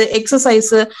ஃபுட்,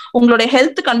 எக்ஸசைஸ், உங்களுடைய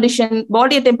ஹெல்த் கண்டிஷன்,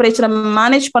 பாடி டெம்பரேச்சரை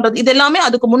மேனேஜ் பண்றது, இது எல்லாமே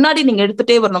அதுக்கு முன்னாடி நீங்க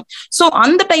எடுத்துட்டே வரணும். சோ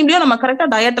அந்த டைம்லயும் நம்ம கரெக்டா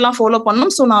டயட் எல்லாம் ஃபாலோ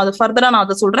பண்ணணும். சோ நான் அது ஃபர்தரா நான்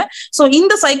அதை சொல்றேன். சோ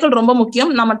இந்த சைக்கிள் ரொம்ப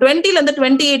முக்கியம். நம்ம 20ல இருந்து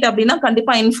 28 அப்படின்னா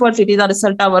கண்டிப்பா இன்ஃபர்டிலிட்டி தான்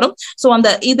ரிசல்ட்டா வரும். சோ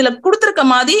அந்த இதுல கொடுத்திருக்க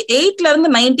மாதிரி 8ல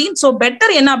இருந்து 19. சோ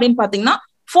பெட்டர் என்ன அப்படின்னு பாத்தீங்கன்னா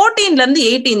 14ல இருந்து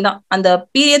 18 தான். அந்த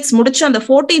பீரியட்ஸ் முடிச்சு அந்த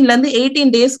 14ல இருந்து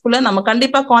 18 டேஸ்க்குள்ள நம்ம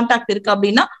கண்டிப்பா கான்டாக்ட் இருக்கு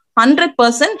அப்படின்னா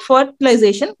 100%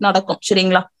 ஃபர்டிலைசேஷன் நடக்கும்.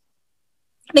 சரிங்களா?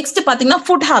 நெக்ஸ்ட் பாத்தீங்கன்னா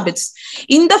ஃபுட் ஹேபிட்ஸ்.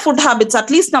 இந்த ஃபுட் ஹேபிட்ஸ்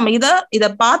அட்லீஸ்ட் நம்ம இதை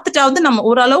பார்த்துட்டாவது நம்ம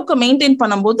ஓரளவுக்கு மெயின்டைன்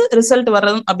பண்ணும்போது ரிசல்ட்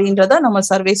வரும் அப்படின்றத நம்ம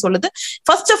சர்வே சொல்லுது.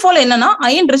 ஃபர்ஸ்ட் ஆஃப் ஆல் என்னன்னா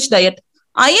அயன் ரிச் டயட்.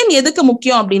 அயன் எதுக்கு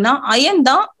முக்கியம் அப்படின்னா அயன்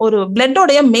தான் ஒரு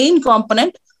பிளட்டோடைய மெயின்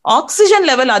காம்பனன்ட். ஆக்சிஜன்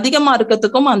லெவல் அதிகமா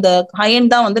இருக்கிறதுக்கும் அந்த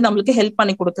அயன் தான் வந்து நம்மளுக்கு ஹெல்ப்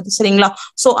பண்ணி கொடுக்குது. சரிங்களா?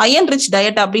 சோ அயன் ரிச்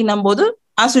டயட் அப்படின்னும் போது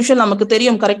ஆஸ் யூஷுவல் நமக்கு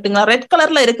தெரியும் கரெக்ட்டுங்களா, ரெட்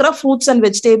கலர்ல இருக்கிற ஃப்ரூட்ஸ் அண்ட்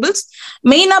வெஜிடபிள்ஸ்.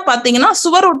 மெயினா பாத்தீங்கன்னா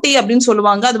சுவரொட்டி அப்படின்னு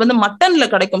சொல்லுவாங்க, அது வந்து மட்டன்ல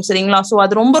கிடைக்கும். சரிங்களா? சோ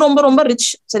அது ரொம்ப ரொம்ப ரொம்ப ரிச்.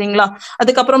 சரிங்களா?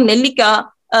 அதுக்கப்புறம் நெல்லிக்காய்,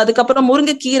 அதுக்கப்புறம்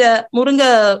முருங்கைக்கீரை,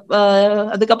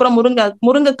 அதுக்கப்புறம்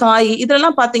முருங்கைக்காய்,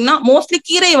 இதெல்லாம் பாத்தீங்கன்னா மோஸ்ட்லி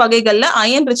கீரை வகைகள்ல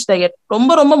அயன் ரிச் டயட்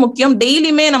ரொம்ப ரொம்ப முக்கியம்.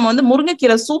 டெய்லியுமே நம்ம வந்து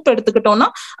முருங்கைக்கீரை சூப் எடுத்துக்கிட்டோம்னா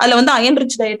அதுல வந்து அயன்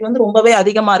ரிச் டயட் வந்து ரொம்பவே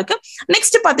அதிகமா இருக்கு.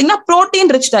 நெக்ஸ்ட் பாத்தீங்கன்னா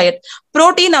புரோட்டீன் ரிச் டயட்.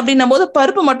 புரோட்டீன் அப்படின்னும் போது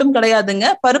பருப்பு மட்டும் கிடையாதுங்க,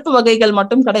 பருப்பு வகைகள்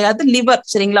மட்டும் கிடையாது, லிவர்.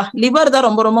 சரிங்களா? லிவர் தான்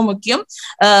ரொம்ப ரொம்ப முக்கியம்.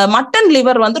 மட்டன்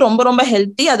லிவர் வந்து ரொம்ப ரொம்ப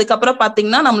ஹெல்த்தி. அதுக்கப்புறம்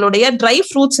பாத்தீங்கன்னா நம்மளுடைய ட்ரை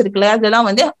ஃப்ரூட்ஸ் இருக்குல்ல, அதெல்லாம்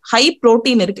வந்து ஹை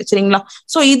புரோட்டீன் இருக்கு. சரிங்களா?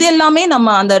 சோ இது எல்லாமே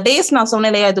நம்ம அந்த டேஸ் நான்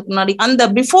சொன்னேன் இல்லையா இதுக்கு முன்னாடி, அந்த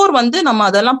பிஃபோர் வந்து நம்ம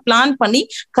அதெல்லாம் பிளான் பண்ணி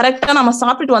கரெக்டா நம்ம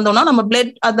சாப்பிட்டு வந்தோம்னா நம்ம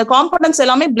பிளட் அந்த காம்பனன்ட்ஸ்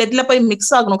எல்லாமே பிளட்ல போய்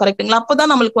மிக்ஸ் ஆகணும். கரெக்ட்டுங்களா?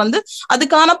 அப்பதான் நம்மளுக்கு வந்து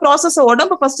அதுக்கான ப்ராசஸ்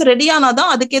உடம்பு ஃபர்ஸ்ட் ரெடி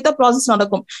ஆனாதான் அதுக்கேற்ற ப்ராசஸ்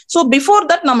நடக்கும். சோ பிஃபோர்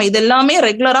தட் நம்ம இது எல்லாமே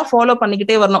ரெகுலரா ஃபாலோ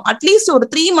பண்ணிக்கிட்டே வரணும். அட்லீஸ்ட் ஒரு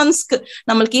 3 monthsக்கு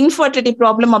நம்மளுக்கு இன்ஃபர்டிலிட்டி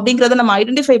ப்ராப்ளம் அப்படிங்கறத நம்ம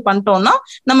ஐடென்டிஃபை பண்ணிட்டோம்னா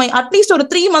நம்ம அட்லீஸ்ட் ஒரு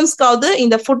 3 monthsக்காவது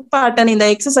இந்த ஃபுட் பேட்டர்ன், இந்த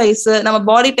எக்ஸசைஸ், நம்ம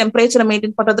பாடி டெம்பரேச்சரை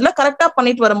மெயின்டைன் பண்றதுல கரெக்டா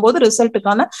பண்ணிட்டு வரும்போது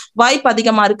ரிசல்ட்டுக்கான வாய்ப்பு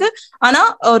அதிகமா இருக்கு. ஆனா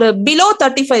ஒரு பிலோ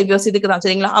 35 years இதுக்கு தான்.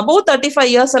 சரிங்களா? அபோவ் 35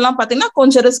 years எல்லாம் பாத்தீங்கன்னா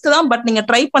கொஞ்சம் ரிஸ்க் தான், பட் நீங்க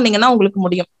ட்ரை பண்ணீங்கன்னா உங்களுக்கு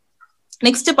முடியும்.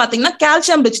 நெக்ஸ்ட் பாத்தீங்கன்னா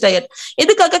கால்சியம் ரிச் டயட்.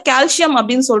 எதுக்காக கால்சியம்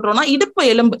அப்படின்னு சொல்றோம்னா இடுப்பு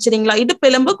எலும்பு. சரிங்களா? இடுப்பு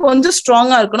எலும்பு கொஞ்சம்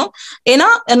ஸ்ட்ராங்கா இருக்கணும். ஏன்னா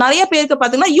நிறைய பேருக்கு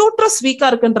பாத்தீங்கன்னா யூட்ரஸ் வீக்கா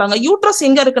இருக்குன்றாங்க. யூட்ரஸ்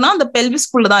எங்க இருக்குன்னா அந்த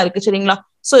பெல்விஸ்குள்ள தான் இருக்கு. சரிங்களா?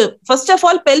 So first of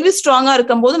all pelvis ஸ்ட்ராங்கா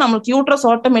இருக்கும் போது நம்மளுக்கு யூட்ரஸ்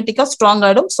ஆட்டோமேட்டிக்கா ஸ்ட்ராங்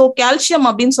ஆயிடும். சோ கால்சியம்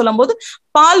அப்படின்னு சொல்லும் போது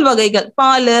பால் வகைகள்,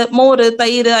 பால், மோர்,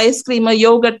 தயிர், ஐஸ்கிரீம்,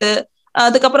 யோகட்,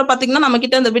 அதுக்கப்புறம் பாத்தீங்கன்னா நம்ம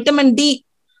கிட்ட இந்த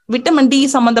விட்டமின் டி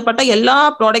சம்பந்தப்பட்ட எல்லா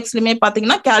ப்ராடக்ட்ஸ்லயுமே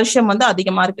பாத்தீங்கன்னா கால்சியம் வந்து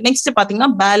அதிகமா இருக்கு. நெக்ஸ்ட் பாத்தீங்கன்னா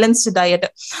பேலன்ஸ்டு டயட்.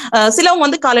 சிலவங்க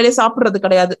வந்து காலையிலே சாப்பிடுறது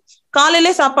கிடையாது.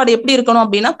 காலையிலே சாப்பாடு எப்படி இருக்கணும்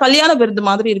அப்படின்னா கல்யாண விருது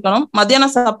மாதிரி இருக்கணும். மத்தியான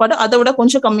சாப்பாடு அதை விட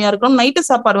கொஞ்சம் கம்மியா இருக்கணும். நைட்டு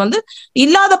சாப்பாடு வந்து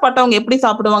இல்லாத பட்டவங்க எப்படி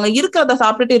சாப்பிடுவாங்க, இருக்கிறத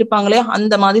சாப்பிட்டுட்டு இருப்பாங்களே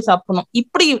அந்த மாதிரி சாப்பிடணும்.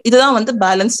 இப்படி இதுதான் வந்து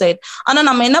பேலன்ஸ் டயட். ஆனா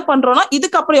நம்ம என்ன பண்றோம்னா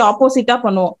இதுக்கு அப்படியே ஆப்போசிட்டா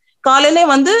பண்ணுவோம். காலையிலே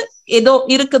வந்து ஏதோ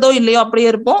இருக்குதோ இல்லையோ அப்படியே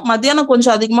இருப்போம், மத்தியானம்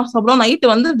கொஞ்சம் அதிகமா சாப்பிடுவோம், நைட்டு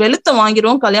வந்து வெளுத்த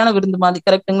வாங்கிடுவோம் கல்யாண விருந்து மாதிரி.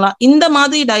 கரெக்ட்டுங்களா? இந்த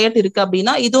மாதிரி டயட் இருக்கு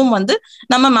அப்படின்னா இதுவும் வந்து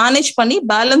நம்ம மேனேஜ் பண்ணி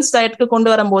பேலன்ஸ் டயட்க்கு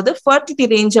கொண்டு வரும்போது ஃபர்டிலிட்டி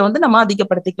ரேஞ்சை வந்து நம்ம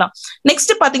அதிகப்படுத்திக்கலாம்.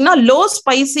 நெக்ஸ்ட் பாத்தீங்கன்னா low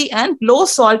spicy and low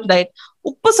salt diet.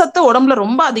 உப்பு சத்து உடம்புல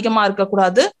ரொம்ப அதிகமா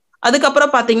இருக்கக்கூடாது.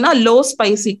 அதுக்கப்புறம் பாத்தீங்கன்னா லோ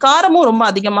ஸ்பைசி, காரமும் ரொம்ப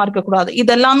அதிகமா இருக்கக்கூடாது.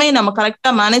 இதெல்லாமே நம்ம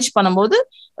கரெக்டா மேனேஜ் பண்ணும்போது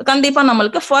கண்டிப்பா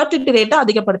நம்மளுக்கு ஃபர்டிலிட்டி ரேட்டை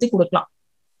அதிகப்படுத்தி கொடுக்கலாம்.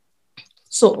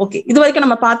 சோ ஓகே, இது வரைக்கும்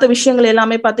நம்ம பார்த்த விஷயங்கள்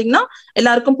எல்லாமே பாத்தீங்கன்னா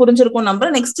எல்லாருக்கும் புரிஞ்சிருக்கும்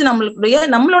நம்புறேன். நெக்ஸ்ட்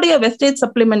நம்மளுடைய வெஸ்டேஜ்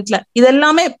சப்ளிமெண்ட்ல இது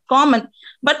எல்லாமே காமன்,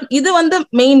 பட் இது வந்து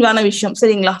மெயினான விஷயம்.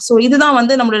 சரிங்களா? சோ இதுதான்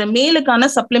வந்து நம்மளுடைய மேலுக்கான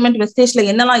சப்ளிமெண்ட் வெஸ்டேஜ்ல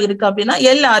என்னெல்லாம் இருக்கு அப்படின்னா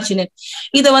L-arginine.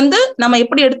 இதை வந்து நம்ம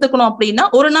எப்படி எடுத்துக்கணும் அப்படின்னா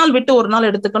ஒரு நாள் விட்டு ஒரு நாள்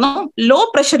எடுத்துக்கணும். லோ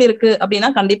பிரஷர் இருக்கு அப்படின்னா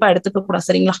கண்டிப்பா எடுத்துக்க கூடாது.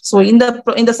 சரிங்களா? சோ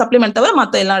இந்த சப்ளிமெண்ட் தவிர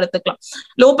மத்த எல்லாம் எடுத்துக்கலாம்.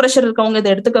 லோ பிரஷர் இருக்கவங்க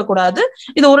இதை எடுத்துக்க கூடாது.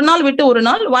 இது ஒரு நாள் விட்டு ஒரு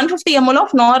நாள் 150 ml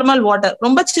ஆஃப் நார்மல் வாட்டர்,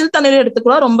 ரொம்ப சில் தண்ணியில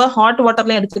எடுத்துக்கலாம், ரொம்ப ஹாட்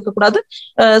வாட்டர்லயும் எடுத்துக்க கூடாது.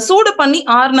 சூடு பண்ணி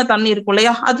ஆறுன தண்ணி இருக்கும்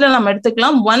இல்லையா, அதுல நம்ம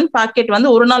எடுத்துக்கலாம். 1 பாக்கெட்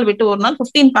வந்து ஒரு நாள் விட்டு ஒரு நாள்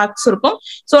 15 பேக்ஸ் இருக்கும்.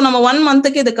 சோ நம்ம 1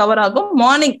 monthக்கு இது கவர் ஆகும்.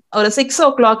 மார்னிங் ஒரு 6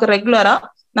 o'clock ரெகுலரா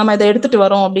நம்ம இதை எடுத்துட்டு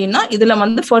வரோம் அப்படின்னா இதுல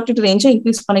வந்து ஃபர்டிலிட்டி ரேஞ்சை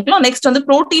இன்க்ரீஸ் பண்ணிக்கலாம். நெக்ஸ்ட் வந்து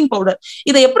புரோட்டீன் பவுடர்.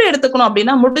 இதை எப்படி எடுத்துக்கணும்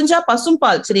அப்படின்னா முடிஞ்சா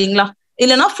பசும்பால், சரிங்களா,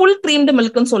 இல்லைன்னா ஃபுல் கிரீம்டு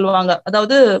மில்க்னு சொல்லுவாங்க.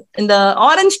 அதாவது இந்த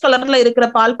ஆரஞ்சு கலர்ல இருக்கிற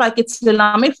பால் பாக்கெட்ஸ்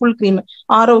எல்லாமே ஃபுல் கிரீம்.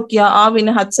 ஆரோக்கியா,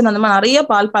 ஆவின், ஹட்சன் அந்த மாதிரி நிறைய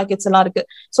பால் பாக்கெட்ஸ் எல்லாம் இருக்கு.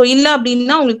 சோ இல்ல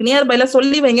அப்படின்னா உங்களுக்கு நியர்பைல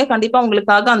சொல்லி வைங்க, கண்டிப்பா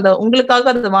உங்களுக்காக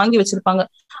அதை வாங்கி வச்சிருப்பாங்க.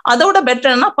 அதோட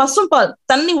பெட்டர்னா பசும்பால்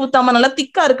தண்ணி ஊத்தாம நல்லா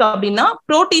திக்கா இருக்கு அப்படின்னா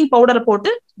புரோட்டீன் பவுடர்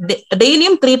போட்டு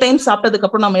டெய்லியும் 3 times சாப்பிட்டதுக்கு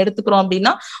அப்புறம் நம்ம எடுத்துக்கிறோம்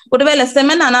அப்படின்னா ஒருவேளை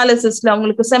செமன் அனாலிசிஸ்ல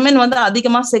உங்களுக்கு செமன் வந்து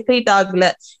அதிகமா செக்ரேட் ஆகல,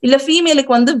 இல்ல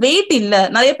ஃபீமேலுக்கு வந்து வெயிட் இல்ல,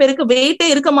 நிறைய பேருக்கு வெயிட்டே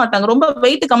இருக்க மாட்டாங்க, ரொம்ப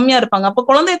வெயிட் கம்மியா இருப்பாங்க, அப்ப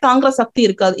குழந்தைய தாங்குற சக்தி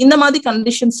இருக்காது. இந்த மாதிரி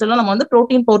கண்டிஷன்ஸ் எல்லாம் நம்ம வந்து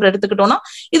புரோட்டீன் பவுடர் எடுத்துக்கிட்டோம்னா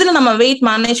இதுல நம்ம வெயிட்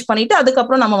மேனேஜ் பண்ணிட்டு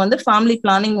அதுக்கப்புறம் நம்ம வந்து ஃபேமிலி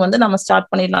பிளானிங் வந்து நம்ம ஸ்டார்ட்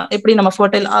பண்ணிடலாம், எப்படி நம்ம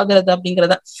ஃபர்டைல் ஆகுறது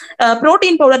அப்படிங்கறத.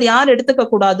 புரோட்டீன் பவுடர் யார் எடுத்துக்க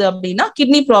கூடாது அப்படின்னா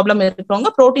கிட்னி ப்ராப்ளம்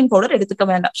இருக்கிறவங்க புரோட்டீன் பவுடர் எடுத்துக்க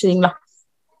வேண்டாம். சரிங்களா?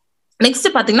 நெக்ஸ்ட்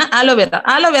பாத்தீங்கன்னா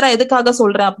ஆலோவேரா எதுக்காக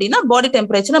சொல்றேன் அப்படின்னா பாடி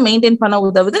டெம்பரேச்சரை மெயின்டைன் பண்ண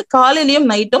உதவுது. காலையிலயும்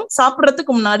நைட்டும்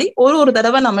சாப்பிடறதுக்கு முன்னாடி ஒரு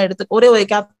தடவை நம்ம ஒரே ஒரு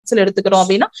கேப்சூல் எடுத்துக்கிறோம்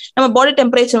அப்படின்னா நம்ம பாடி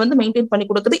டெம்பரேச்சர் வந்து மெயின்டைன் பண்ணி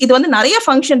கொடுக்குது. இது வந்து நிறைய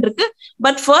ஃபங்க்ஷன் இருக்கு,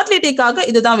 பட் ஃபர்டிலிட்டிக்காக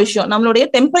இதுதான் விஷயம், நம்மளுடைய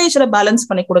டெம்பரேச்சரை பேலன்ஸ்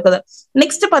பண்ணி கொடுக்குது.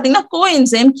 நெக்ஸ்ட் பாத்தீங்கன்னா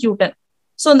கோஎன்சைம் Q10.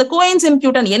 சோ இந்த கோஎன்சைம்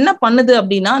Q10 என்ன பண்ணுது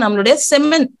அப்படின்னா நம்மளுடைய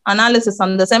செமன் அனாலிசிஸ்,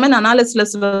 அந்த செமன்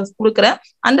அனாலிசிஸ் கொடுக்குற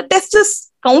அந்த டெஸ்டஸ்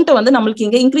கவுண்ட்டை வந்து நம்மளுக்கு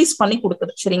இங்க இன்க்ரீஸ் பண்ணி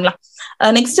கொடுக்குது. சரிங்களா?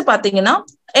 நெக்ஸ்ட் பாத்தீங்கன்னா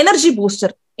எனர்ஜி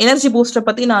பூஸ்டர்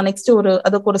பத்தி நான் நெக்ஸ்ட்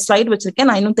அதுக்கு ஒரு ஸ்லைட் வச்சிருக்கேன்,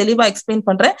 நான் இன்னும் தெளிவா எக்ஸ்பிளைன்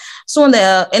பண்றேன். சோ அந்த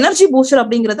எனர்ஜி பூஸ்டர்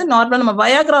அப்படிங்கிறது நார்மலா நம்ம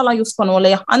வயாக்ரா எல்லாம் யூஸ் பண்ணுவோம்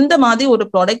இல்லையா, அந்த மாதிரி ஒரு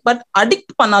ப்ராடக்ட். பட்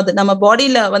அடிக்ட் பண்ணாது, நம்ம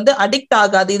பாடியில வந்து அடிக்ட்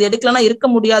ஆகாது, இது எடுக்கலன்னா இருக்க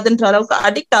முடியாதுன்ற அளவுக்கு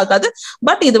அடிக்ட் ஆகாது.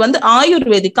 பட் இது வந்து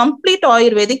ஆயுர்வேதிக், கம்ப்ளீட்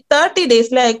ஆயுர்வேதிக், 30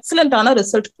 டேஸ்ல எக்ஸலண்டான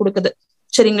ரிசல்ட் கொடுக்குது.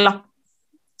 சரிங்களா?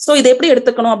 சோ இது எப்படி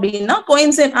எடுத்துக்கணும் அப்படின்னா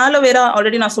கோஎன்சைம் ஆலோவேரா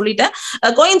ஆல்ரெடி நான் சொல்லிட்டேன்.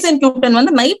 கோஎன்சைம் Q10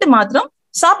 வந்து நைட்டு மாத்திரம்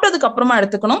சாப்பிட்டதுக்கு அப்புறமா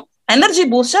எடுத்துக்கணும். எனர்ஜி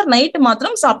பூஸ்டர் நைட்டு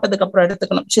மாத்திரம் சாப்பிட்டதுக்கு அப்புறம்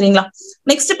எடுத்துக்கணும். சரிங்களா?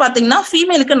 நெக்ஸ்ட் பாத்தீங்கன்னா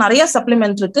ஃபீமேலுக்கு நிறைய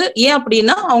சப்ளிமெண்ட் இருக்கு. ஏன்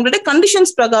அப்படின்னா அவங்களுடைய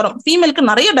கண்டிஷன்ஸ் பிரகாரம் ஃபீமேலுக்கு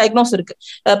நிறைய டயக்னோஸ் இருக்கு.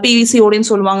 PCODன்னு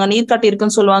சொல்லுவாங்க, நீர்க்கட்டி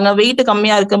இருக்குன்னு சொல்லுவாங்க, வெயிட்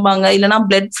கம்மியா இருக்கும்பாங்க, இல்லைன்னா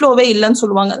பிளட் ஃப்ளோவே இல்லைன்னு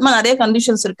சொல்லுவாங்க. இந்த மாதிரி நிறைய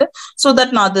கண்டிஷன்ஸ் இருக்கு. சோ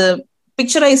தட் நான் அது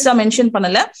பிக்சரைஸ்டா மென்ஷன்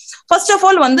பண்ணல. ஃபர்ஸ்ட் ஆஃப்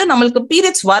ஆல் வந்து நம்மளுக்கு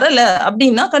பீரியட்ஸ் வரல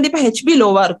அப்படின்னா கண்டிப்பா HB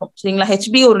லோவா இருக்கும். சரிங்களா?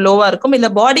 HB ஒரு லோவா இருக்கும். இல்ல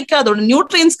பாடிக்கு அதோட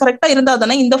நியூட்ரியன்ஸ் கரெக்டா இருந்தா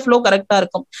தானே இந்த ஃப்ளோ கரெக்டா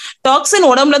இருக்கும். டாக்ஸின்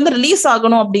உடம்புல இருந்து ரிலீஸ்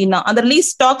ஆகணும் அப்படின்னா அந்த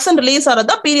டாக்ஸின் ரிலீஸ்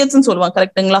ஆறதா பீரியட்ஸ் சொல்லுவாங்க.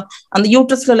 கரெக்டுங்களா? அந்த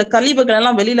யூட்ரஸ்ல கழிவுகள்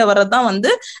எல்லாம் வெளியில வர்றதுதான்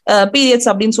வந்து பீரியட்ஸ்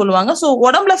அப்படின்னு சொல்லுவாங்க. சோ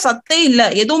உடம்புல சத்தே இல்ல,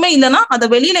 எதுவுமே இல்லைன்னா அதை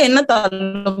வெளியில என்ன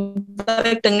தரணும்?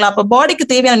 கரெக்டுங்களா? அப்ப பாடிக்கு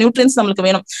தேவையான நியூட்ரியன்ஸ் நம்மளுக்கு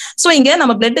வேணும். சோ இங்க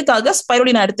நம்ம பிளட்டுக்காக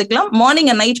ஸ்பைருலினா எடுத்துக்கலாம்.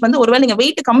 மார்னிங் அண்ட் நைட் வந்து ஒருவேளை நீங்க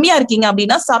வெயிட் கம்மியா இருக்கீங்க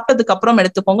அப்படின்னா சாப்பிட்டதுக்கு அப்புறம்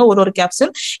எடுத்துக்கோங்க ஒரு கேப்சூல்.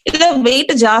 இல்ல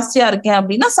வெயிட் ஜாஸ்தியா இருக்கேன்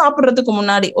அப்படின்னா சாப்பிடுறதுக்கு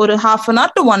முன்னாடி ஒரு ½ an hour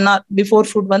to 1 hour before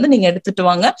food வந்து நீங்க எடுத்துட்டு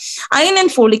வாங்க. அயன்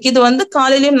அண்ட் ஃபோலிக் இது வந்து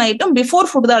காலையிலயும் நைட்டும் பிஃபோர்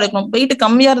ஃபுட் தான் எடுக்கணும். வெயிட்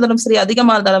கம்மியா இருந்தாலும் சரி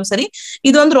அதிகமா இருந்தாலும் சரி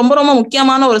இது வந்து ரொம்ப ரொம்ப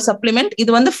முக்கியமான ஒரு சப்ளிமெண்ட்.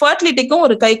 இது வந்து ஃபர்டிலிட்டிக்கும்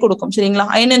ஒரு கை கொடுக்கும். சரிங்களா?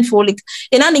 Iron and folic.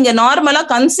 ஏன்னா நீங்க நார்மலா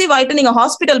கன்சீவ் ஆயிட்டு நீங்க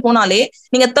ஹாஸ்பிட்டல் போனாலே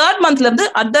நீங்க 3rd monthல இருந்து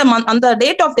அந்த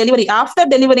date of delivery after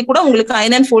delivery கூட உங்களுக்கு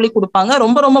அயன் அண்ட் ஃபோலிக் கொடுப்பாங்க.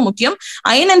 ரொம்ப ரொம்ப முக்கியம்.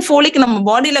 அயன் அண்ட் ஃபோலிக் நம்ம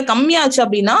பாடியில கம்மியாச்சு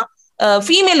அப்படின்னா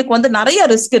ஃபீமேலுக்கு வந்து நிறைய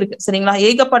ரிஸ்க் இருக்கு. சரிங்களா?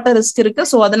 ஏகப்பட்ட ரிஸ்க் இருக்கு.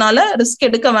 சோ அதனால ரிஸ்க்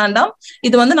எடுக்க வேண்டாம்.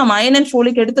 இது வந்து நம்ம அயன் அண்ட்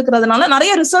ஃபோலிக் எடுத்துக்கிறதுனால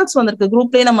நிறைய ரிசல்ட்ஸ் வந்திருக்கு.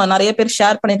 குரூப்லயே நம்ம நிறைய பேர்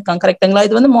ஷேர் பண்ணிருக்காங்க. கரெக்டுங்களா?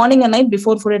 இது வந்து morning and night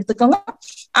before food எடுத்துக்கோங்க.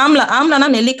 ஆம்லானா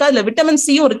நெல்லிக்காய், இதுல விட்டமின்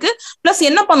சியும் இருக்கு. பிளஸ்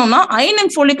என்ன பண்ணணும்னா அயன்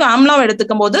அண்ட் ஃபோலிக்கும் ஆம்லாவும்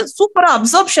எடுத்துக்கும் போது சூப்பரா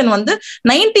அப்சார்ப்ஷன் வந்து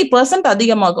 90%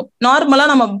 அதிகமாகும். நார்மலா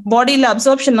நம்ம பாடியில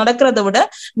அப்சார்ப்ஷன் நடக்கிறத விட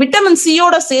விட்டமின்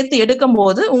சியோட சேர்த்து எடுக்கும்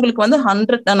போது உங்களுக்கு வந்து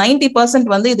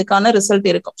 90% வந்து இதுக்கான ரிசல்ட்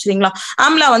இருக்கும். சரிங்களா?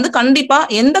 ஆம்லா வந்து கண்டிப்பா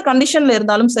எந்த கண்டிஷன்ல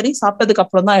இருந்தாலும் சரி சாப்பிட்டதுக்கு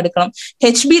அப்புறம் தான் எடுக்கணும்.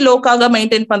 HB லோக்காக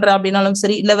மெயின்டைன் பண்றேன் அப்படின்னாலும்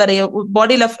சரி, இல்ல வேற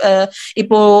பாடியில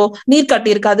இப்போ நீர் கட்டி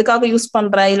இருக்கு அதுக்காக யூஸ்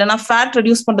பண்றேன், இல்லைன்னா ஃபேட்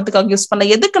ரெடியூஸ் பண்றதுக்காக யூஸ்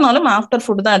பண்றேன், எதுக்குனாலும் ஆஃப்டர்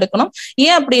ஃபுட் தான் எடுக்கணும்.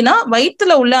 ஏன் அப்படின்னா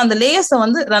வயிற்றுல உள்ள அந்த லேயர்ஸை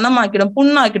வந்து ரணமாக்கிடும்,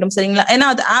 புண்ணாக்கிடும். சரிங்களா? ஏன்னா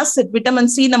அது ஆசிட்,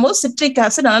 விட்டமின் சி நம்ம சிட்ரிக்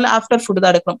ஆசிட், அதனால ஆஃப்டர் ஃபுட்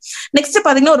தான் எடுக்கணும். நெக்ஸ்ட்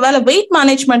பாத்தீங்கன்னா ஒரு வேளை வெயிட்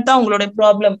மேனேஜ்மெண்ட் தான் உங்களுடைய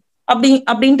ப்ராப்ளம்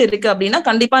அப்படின்ட்டு இருக்கு அப்படின்னா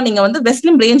கண்டிப்பா நீங்க வந்து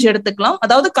வெஸ்லிம் ரேஞ்ச் எடுத்துக்கலாம்.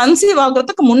 அதாவது கன்சீவ்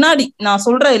ஆகுறதுக்கு முன்னாடி நான்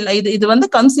சொல்றேன் இல்ல, இது வந்து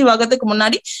கன்சீவ் ஆகிறதுக்கு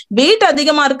முன்னாடி வெயிட்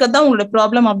அதிகமா இருக்கிறது உங்களோட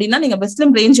ப்ராப்ளம் அப்படின்னா நீங்க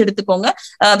வெஸ்லிம் ரேஞ்ச் எடுத்துக்கோங்க.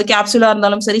 அது கேப்சூலா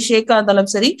இருந்தாலும் சரி, ஷேக்கா இருந்தாலும்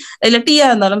சரி, இல்ல டீயா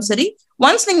இருந்தாலும் சரி.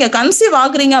 ஒன்ஸ் நீங்க கன்சீவ்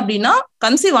ஆகுறீங்க அப்படின்னா,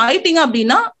 கன்சீவ் ஆயிட்டீங்க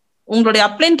அப்படின்னா உங்களுடைய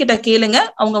அப்ளைன் கிட்ட கேளுங்க,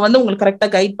 அவங்க வந்து உங்களுக்கு கரெக்டா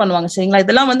கைட் பண்ணுவாங்க. சரிங்களா?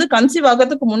 இதெல்லாம் வந்து கன்சீவ்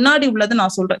ஆகிறதுக்கு முன்னாடி உள்ளது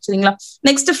நான் சொல்றேன். சரிங்களா?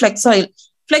 நெக்ஸ்ட் ஃபிளெக்ஸ்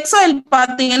ஆயில்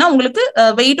பாத்தீங்கன்னா உங்களுக்கு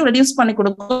வெயிட் ரெடியூஸ் பண்ணி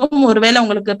கொடுக்கும். ஒருவேளை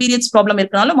உங்களுக்கு பீரியட்ஸ் ப்ராப்ளம்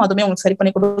இருக்கனாலும் அதுவுமே உங்களுக்கு சரி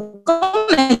பண்ணி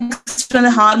கொடுக்கும்.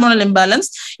 ஹார்மோனல் இம்பேலன்ஸ்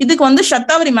இதுக்கு வந்து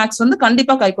சத்தாவரி மேக்ஸ் வந்து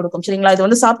கண்டிப்பா கை கொடுக்கும். சரிங்களா? இது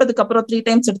வந்து சாப்பிட்டதுக்கு அப்புறம் 3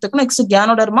 times எடுத்துக்கணும். நெக்ஸ்ட்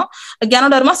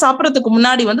கேனோடர்மா சாப்பிடறதுக்கு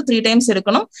முன்னாடி வந்து 3 times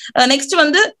எடுக்கணும். நெக்ஸ்ட்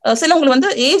வந்து சிலவங்களுக்கு வந்து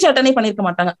ஏஜ் அட்டனே பண்ணிருக்க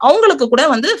மாட்டாங்க, அவங்களுக்கு கூட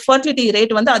வந்து ஃபர்டிலிட்டி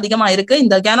ரேட் வந்து அதிகமா இருக்கு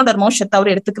இந்த கேனோடர்மா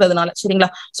சத்தாவரி எடுத்துக்கிறதுனால. சரிங்களா?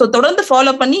 சோ தொடர்ந்து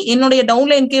ஃபாலோ பண்ணி என்னுடைய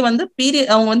டவுன்லைன்கே வந்து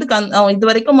அவங்க வந்து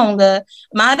இது வரைக்கும் அவங்க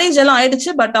மேரேஜ் எல்லாம்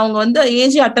ஆயிடுச்சு, பட் அவங்க வந்து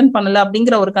ஏஜ் அட்டன் பண்ணல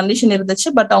அப்படிங்கிற ஒரு கண்டிஷன் இருந்துச்சு.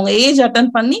 பட் அவங்க ஏஜ்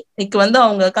அட்டன் பண்ணி இன்னைக்கு வந்து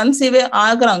அவங்க கன்சீவே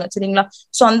ஆகுறாங்க. சரிங்களா?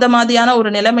 சோ அந்த மாதிரியான ஒரு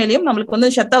நிலைமையிலையும் நம்மளுக்கு வந்து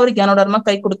சத்தாவரி கேனோடர்மா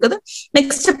கை கொடுக்குது.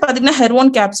 நெக்ஸ்ட் பாத்தீங்கன்னா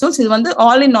ஹெர்மோன் கேப்சூல்ஸ். இது வந்து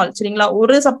ஆல் இன் ஆல். சரிங்களா?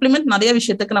 ஒரு சப்ளிமெண்ட் நிறைய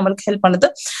விஷயத்துக்கு நம்மளுக்கு ஹெல்ப் பண்ணுது.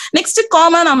 நெக்ஸ்ட்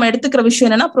காமன் நம்ம எடுத்துக்கிற விஷயம்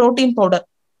என்னன்னா protein powder.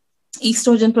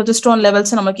 Oestrogen, progesterone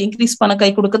levels நமக்கு இன்க்ரீஸ் பண்ண கை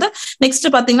கொடுக்குது. நெக்ஸ்ட்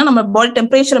பாத்தீங்கன்னா நம்ம பாடி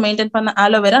டெம்பரேச்சர் மெயின்டைன் பண்ண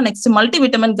aloe vera. Next multi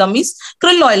vitamin gummies,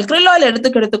 krill oil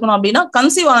எடுத்துக்கணும் அப்படின்னா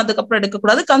கன்சீவ் ஆனதுக்கு அப்புறம்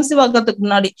எடுக்கக்கூடாது, கன்சீவ் ஆகிறதுக்கு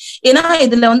முன்னாடி. ஏன்னா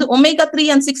இதுல வந்து ஒமேகா 3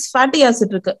 and 6 ஃபேட்டி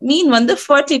ஆசிட் இருக்கு. மீன் வந்து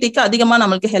ஃபர்டிலிட்டிக்கு அதிகமா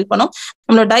நம்மளுக்கு ஹெல்ப் பண்ணும்.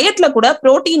 நம்மளோட டயட்ல கூட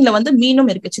புரோட்டீன்ல வந்து மீனும்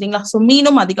இருக்கு. சரிங்களா? சோ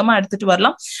மீனும் அதிகமா எடுத்துட்டு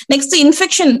வரலாம். நெக்ஸ்ட்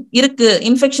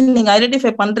இன்ஃபெக்ஷன் நீங்க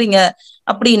ஐடென்டிஃபை பண்றீங்க,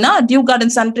 அப்படின்னா due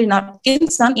garden sanitary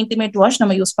napkins and intimate wash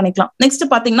நம்ம யூஸ் பண்ணிக்கலாம். நெக்ஸ்ட்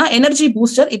பாத்தீங்கன்னா எனர்ஜி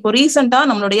பூஸ்டர். இப்போ ரீசெண்டா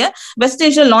நம்மளுடைய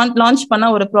வெஸ்டேஜ்ல லான்ச் பண்ண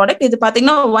ஒரு ப்ராடக்ட். இது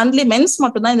பாத்தீங்கன்னா ஒன்லி மென்ஸ்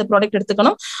மட்டும் தான் இந்த ப்ராடக்ட்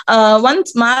எடுத்துக்கணும்.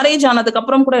 ஒன்ஸ் மேரேஜ் ஆனதுக்கு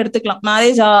அப்புறம் கூட எடுத்துக்கலாம்.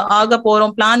 மேரேஜ் ஆக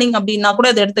போறோம் பிளானிங் அப்படின்னா கூட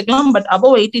இதை எடுத்துக்கலாம். பட்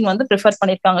அபவ் 18 வந்து ப்ரிஃபர்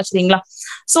பண்ணிருக்காங்க. சரிங்களா?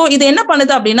 சோ இது என்ன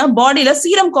பண்ணுது அப்படின்னா பாடியில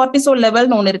சீரம் கார்டிசோல்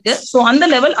லெவல்னு ஒண்ணு இருக்கு. சோ அந்த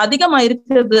லெவல் அதிகமா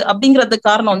இருக்குது அப்படிங்கிறதுக்கு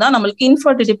காரணம் தான் நம்மளுக்கு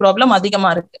இன்ஃபர்டிலிட்டி ப்ராப்ளம்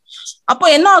அதிகமா இருக்கு. அப்போ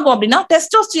என்ன ஆகும் அப்படின்னா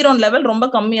டெஸ்டோஸ்டிரோன் லெவல் ரொம்ப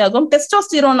கம்மியாகும்.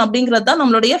 டெஸ்டோஸ்டிரோன் அப்படிங்கிறது தான்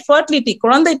நம்மளுடைய ஃபர்டிலிட்டி,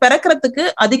 குழந்தை பிறக்கிறதுக்கு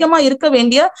அதிகமா இருக்க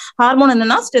வேண்டிய ஹார்மோன்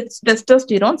என்னன்னா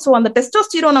டெஸ்டோஸ்டிரோன். சோ அந்த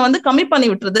டெஸ்டோஸ்டிரோனை வந்து கம்மி பண்ணி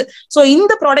விட்டுருது. சோ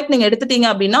இந்த ப்ராடக்ட் நீங்க எடுத்துட்டீங்க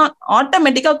அப்படின்னா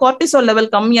ஆட்டோமேட்டிக்கா கார்டிசோல் லெவல்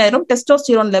கம்மியாயிரும்,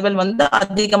 டெஸ்டோஸ்டிரோன் லெவல் வந்து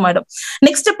அதிகமாயிடும்.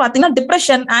 நெக்ஸ்ட் பாத்தீங்கன்னா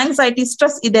டிப்ரெஷன், ஆங்ஸைட்டி,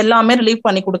 ஸ்ட்ரெஸ் இது எல்லாமே ரிலீவ்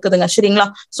பண்ணி கொடுக்குதுங்க. சரிங்களா?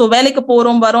 சோ வேலைக்கு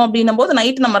போறோம் வரோம் அப்படின்னும் போது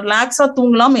நைட் நம்ம ரிலாக்ஸா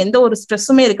தூங்கலாம், எந்த ஒரு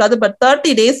ஸ்ட்ரெஸ்ஸுமே இருக்காது. பட்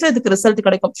 30 டேஸ்ல இதுக்கு ரிசல்ட்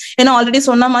கிடைக்கும். ஏன்னா ஆல்ரெடி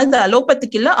சொன்ன மாதிரி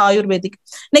அலோபதிக் இல்ல ஆயுர்வேதிக்.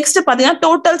 நெக்ஸ்ட் பாத்தீங்கன்னா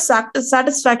total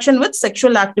satisfaction with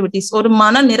sexual activities, ஒரு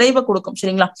மன நிறைவை கொடுக்கும்.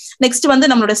 சரிங்களா? நெக்ஸ்ட் வந்து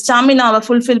நம்மளோட ஸ்டாமினாவை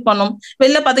ஃபுல்ஃபில் பண்ணும்.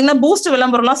 வெளில பாத்தீங்கன்னா பூஸ்ட்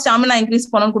விளம்பரம்லாம் ஸ்டாமினா இன்க்ரீஸ்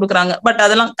பண்ணணும்னு கொடுக்குறாங்க. பட்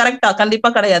அதெல்லாம் கரெக்டா?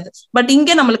 கண்டிப்பா கிடையாது. பட்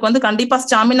இங்கே நம்மளுக்கு வந்து கண்டிப்பா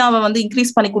ஸ்டாமினாவை வந்து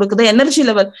இன்க்ரீஸ் பண்ணி கொடுக்குது. எனர்ஜி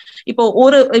லெவல்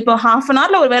இப்போ ஹாஃப் அன்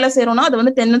ஹவர்ல ஒரு வேலை செய்யறோம்னா அது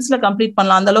வந்து 10 மினிட்ஸ்ல கம்ப்ளீட்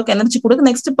பண்ணலாம், அந்த அளவுக்கு எனர்ஜி கொடுக்கு.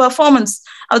 நெக்ஸ்ட் பெர்ஃபார்மன்ஸ்,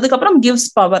 அதுக்கப்புறம்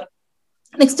கிவ்ஸ் பவர்.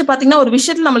 நெக்ஸ்ட் பாத்தீங்கன்னா ஒரு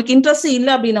விஷயத்துல நம்மளுக்கு இன்ட்ரெஸ்ட் இல்ல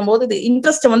அப்படின்னும் போது இது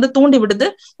இன்ட்ரெஸ்ட் வந்து தூண்டி விடுது.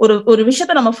 ஒரு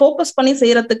விஷயத்த நம்ம ஃபோக்கஸ் பண்ணி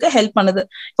செய்யறதுக்கு ஹெல்ப் பண்ணுது.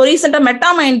 இப்போ ரீசெண்டா மெட்டா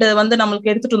மைண்ட் வந்து நம்மளுக்கு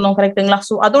எடுத்துட்டு இருந்தோம், கரெக்டுங்களா?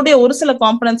 சோ அதோடைய ஒரு சில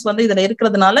காம்பனன்ட்ஸ் வந்து இதுல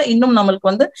இருக்கிறதுனால இன்னும் நம்மளுக்கு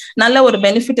வந்து நல்ல ஒரு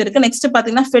பெனிஃபிட் இருக்கு. நெக்ஸ்ட்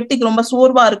பாத்தீங்கன்னா ஃபெட்டிக், ரொம்ப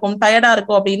சோர்வா இருக்கும், டயர்டா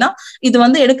இருக்கும் அப்படின்னா இது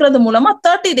வந்து எடுக்கிறது மூலமா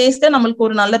 30 டேஸ்ல நம்மளுக்கு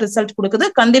ஒரு நல்ல ரிசல்ட் கொடுக்குது.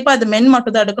 கண்டிப்பா இது மென்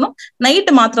மட்டும் தான் எடுக்கணும்,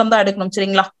 நைட்டு மாத்திரம் தான் எடுக்கணும்.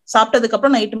 சரிங்களா? சாப்பிட்டதுக்கு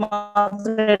அப்புறம் நைட்டு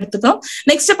மாத்திரம் எடுத்துக்கணும்.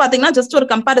 நெக்ஸ்ட் பாத்தீங்கன்னா ஜஸ்ட் ஒரு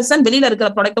கம்பாரிசன் வெளியில இருக்கிற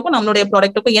ப்ராடக்ட்டுக்கும் நம்மளுடைய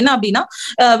ப்ராடக்ட்டுக்கும் என்ன அப்படின்னா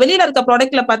வெளியில இருக்க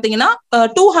ப்ராடக்ட்ல பாத்தீங்கன்னா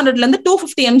 200ல இருந்து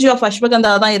 250 mg ஆஃப்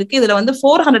அஸ்வகந்தா தான் இருக்கு. இதுல வந்து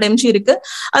 400 mg இருக்கு.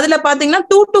 அதுல பாத்தீங்கன்னா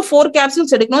 2 to 4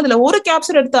 கேப்சூல்ஸ் எடுக்கணும். இதுல ஒரு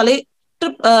கேப்சூல் எடுத்தாலே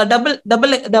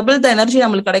டபுள் த எனர்ஜி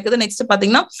நம்மளுக்கு கிடைக்குது. நெக்ஸ்ட்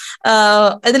பாத்தீங்கன்னா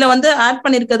இதுல வந்து ஆட்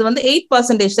பண்ணிருக்கிறது வந்து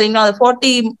 8%. சரிங்களா?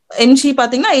 40 mg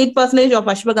பாத்தீங்கன்னா 8%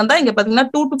 ஆஃப் அஸ்வகந்தா, இங்க பாத்தீங்கன்னா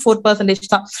 2 to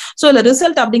 4% தான். சோ இதுல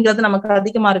ரிசல்ட் அப்படிங்கிறது நமக்கு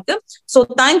அதிகமா இருக்கு. So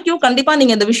thank you. கண்டிப்பா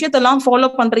நீங்க இந்த விஷயத்தெல்லாம் ஃபாலோ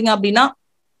பண்றீங்க அப்படின்னா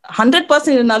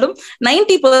 100% இருந்தாலும்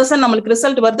 90% நம்மளுக்கு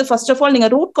ரிசல்ட் வருது. ஃபர்ஸ்ட் ஆஃப் ஆல் நீங்க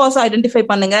ரூட் காஸ் ஐடென்டிஃபை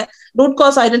பண்ணுங்க. ரூட்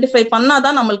காஸ் ஐடென்டிஃபை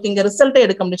பண்ணாதான் நம்மளுக்கு இங்க ரிசல்ட்டே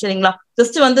எடுக்க முடியும். சரிங்களா?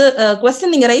 ஜஸ்ட் வந்து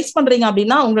குவெஸ்டின் நீங்க ரைஸ் பண்றீங்க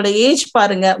அப்படின்னா உங்களோட ஏஜ்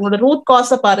பாருங்க, உங்களோட ரூட்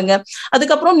காஸை பாருங்க.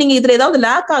 அதுக்கப்புறம் நீங்க இதுல ஏதாவது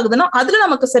லேக் ஆகுதுன்னா அதுல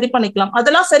நமக்கு சரி பண்ணிக்கலாம்.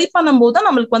 அதெல்லாம் சரி பண்ணும் போது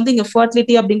நம்மளுக்கு வந்து இங்க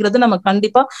ஃபர்டிலிட்டி அப்படிங்கிறது நமக்கு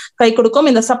கண்டிப்பா கை கொடுக்கும்.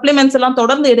 இந்த சப்ளிமெண்ட்ஸ் எல்லாம்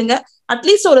தொடர்ந்து எடுங்க.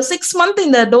 அட்லீஸ்ட் ஒரு 6 மந்த்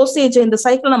இந்த டோசேஜ், இந்த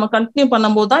சைக்கிள் நம்ம கண்டினியூ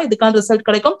பண்ணும் போது தான் இதுக்கான ரிசல்ட்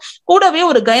கிடைக்கும். கூடவே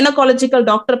ஒரு கைனகாலஜிக்கல்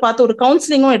டாக்டர் பார்த்து ஒரு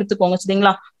கவுன்சிலிங்கும் எடுத்துக்கோங்க.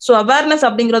 சரிங்களா? சோ அவேர்னஸ்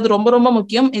அப்படிங்கிறது ரொம்ப ரொம்ப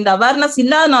முக்கியம். இந்த அவேர்னஸ்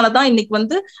இல்லாதனாலதான் இன்னைக்கு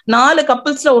வந்து 4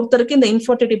 கப்பிள்ஸ்ல ஒருத்தருக்கு இந்த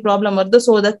இன்ஃபர்டிலிட்டி ப்ராப்ளம் வருது.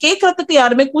 சோ இதை கேட்கறதுக்கு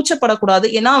யாருமே கூச்சப்படக்கூடாது.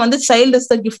 ஏன்னா வந்து child is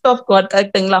the gift of God,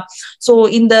 கரெக்டுங்களா? சோ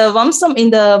இந்த வம்சம்,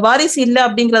 இந்த வாரிசு இல்ல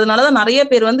அப்படிங்கிறதுனாலதான் நிறைய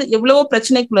பேர் வந்து எவ்வளவோ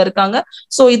பிரச்சனைக்குள்ள இருக்காங்க.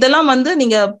 சோ இதெல்லாம் வந்து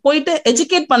நீங்க போயிட்டு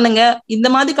எஜுகேட் பண்ணுங்க. இந்த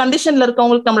மாதிரி கண்டிஷன்ல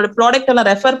இருக்கவங்களுக்கு நம்மளோட ப்ராடக்ட் எல்லாம்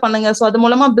ரெஃபர் பண்ணுங்க. சோ அது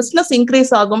மூலமா பிசினஸ்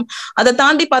இன்க்ரீஸ் ஆகும். அதை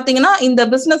தாண்டி பாத்தீங்கன்னா இந்த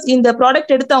பிசினஸ், இந்த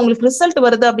ப்ராடக்ட் எடுத்து அவங்களுக்கு ரிசல்ட்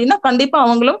வருது அப்படின்னா கண்டிப்பா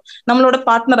அவங்களும் நம்மளோட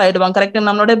பார்ட்னர் ஆயிடுவாங்க. கரெக்ட்?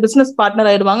 நம்மளோட பிசினஸ் பார்ட்னர்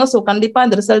ஆயிடுவாங்க. சோ கண்டிப்பா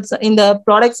இந்த ரிசல்ட்ஸ், இந்த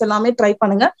ப்ராடக்ட்ஸ் எல்லாமே ட்ரை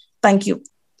பண்ணுங்க. தேங்க்யூ.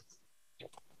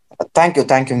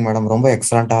 தேங்க்யூ மேடம், ரொம்ப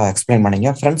எக்ஸலண்டா எக்ஸ்பிளைன்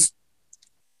பண்ணீங்க.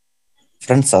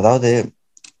 ஃப்ரெண்ட்ஸ் அதாவது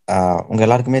உங்க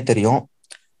எல்லாருக்குமே தெரியும்,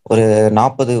 ஒரு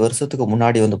 40 வருஷத்துக்கு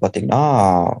முன்னாடி வந்து பாத்தீங்கன்னா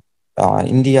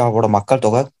இந்தியாவோட மக்கள்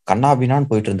தொகை கண்ணாபின்னான்னு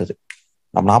போயிட்டு இருந்தது.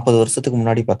 நம்ம 40 வருஷத்துக்கு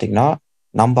முன்னாடி பாத்தீங்கன்னா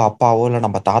நம்ம அப்பாவோ இல்லை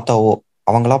நம்ம தாத்தாவோ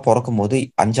அவங்களா பிறக்கும் போது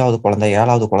 5வது குழந்தை,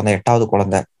 7வது குழந்தை, 8வது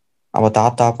குழந்தை, நம்ம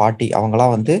தாத்தா பாட்டி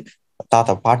அவங்களாம் வந்து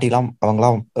தாத்தா பாட்டிலாம்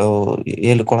அவங்களாம்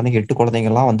 7 குழந்தைங்க 8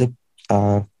 குழந்தைங்கலாம் வந்து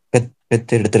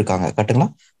பெத்து எடுத்திருக்காங்க. கரெக்டுங்களா?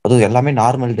 அதுவும் எல்லாமே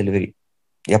நார்மல் டெலிவரி.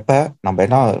 எப்ப நம்ம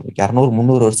என்ன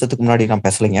 200-300 வருஷத்துக்கு முன்னாடி நான்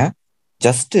பேசலைங்க.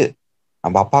 ஜஸ்ட்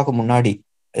நம்ம அப்பாவுக்கு முன்னாடி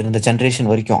இருந்த ஜென்ரேஷன்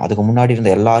வரைக்கும், அதுக்கு முன்னாடி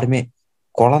இருந்த எல்லாருமே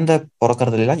குழந்தை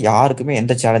பிறக்கறதுல எல்லாம் யாருக்குமே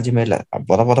எந்த சேலஞ்சுமே இல்லை.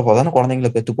 பொதன்னு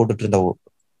குழந்தைங்களை பெத்து போட்டுட்டு இருந்த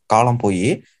காலம் போய்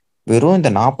வெறும் இந்த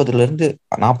 40ல இருந்து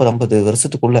 40-50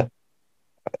 வருஷத்துக்குள்ள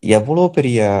எவ்வளோ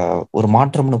பெரிய ஒரு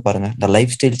மாற்றம்னு பாருங்க. இந்த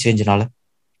லைஃப் ஸ்டைல் சேஞ்சுனால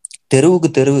தெருவுக்கு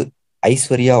தெருவு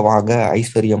ஐஸ்வர்யா வாங்க,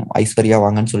 ஐஸ்வர்யா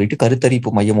வாங்கன்னு சொல்லிட்டு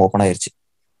கருத்தரிப்பு மையம் ஓப்பன் ஆயிருச்சு.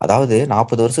 அதாவது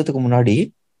 40 வருஷத்துக்கு முன்னாடி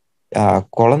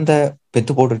குழந்தை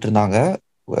பெத்து போட்டுட்டு இருந்தாங்க.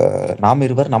 நாம்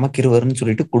இருவர் நமக்கு இருவர்னு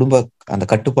சொல்லிட்டு குடும்ப அந்த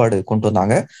கட்டுப்பாடு கொண்டு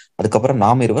வந்தாங்க. அதுக்கப்புறம்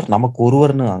நாம் இருவர் நமக்கு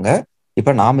ஒருவர்னு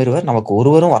இப்ப நாம் இருவர் நமக்கு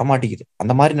ஒருவரும் வரமாட்டேங்குது.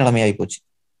 அந்த மாதிரி நிலைமையாகி போச்சு.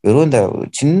 வெறும் இந்த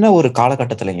சின்ன ஒரு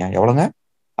காலகட்டத்துலங்க எவ்வளவுங்க,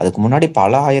 அதுக்கு முன்னாடி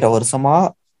பல 1000 வருஷமா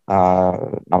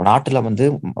நம்ம நாட்டுல வந்து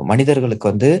மனிதர்களுக்கு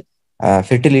வந்து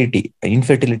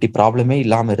இன்ஃபெர்டிலிட்டி ப்ராப்ளமே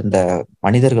இல்லாம இருந்த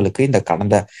மனிதர்களுக்கு இந்த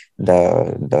கடந்த இந்த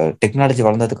இந்த டெக்னாலஜி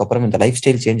வளர்ந்ததுக்கு அப்புறம், இந்த லைஃப்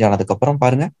ஸ்டைல் சேஞ்ச் ஆனதுக்கு அப்புறம்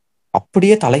பாருங்க,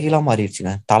 அப்படியே தலைகீழா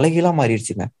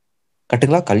மாறிடுச்சுங்க.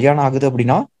 கட்டுங்களா, கல்யாணம் ஆகுது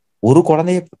அப்படின்னா ஒரு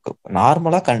குழந்தைய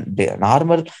நார்மலா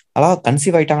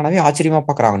கன்சீவ் ஆயிட்டாங்கன்னாவே ஆச்சரியமா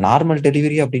பாக்குறாங்க. நார்மல்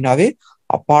டெலிவரி அப்படின்னாவே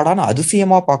அப்பாடான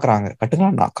அதிசயமா பாக்குறாங்க.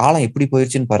 கட்டுங்களா, காலம் எப்படி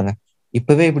போயிருச்சுன்னு பாருங்க.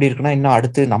 இப்பவே இப்படி இருக்குன்னா இன்னும்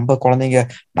அடுத்து நம்ம குழந்தைங்க,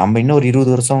 நம்ம இன்னும் ஒரு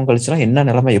 20 வருஷம் கழிச்சுன்னா என்ன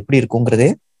நிலைமை எப்படி இருக்குங்கிறதே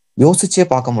யோசிச்சே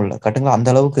பார்க்க முடியல. கட்டுங்களா, அந்த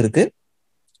அளவுக்கு இருக்கு.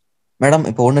 மேடம்,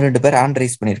 இப்போ 1-2 பேர் ஹேண்ட்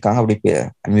ரைஸ் பண்ணிருக்காங்க, அப்படி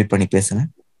அன்மியூட் பண்ணி பேசுங்க.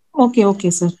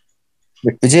 Okay sir.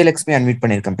 விஜயலட்சுமி அன்மியூட்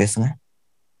பண்ணிருக்கேன், பேசுங்க.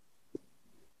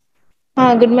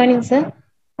 Good morning sir.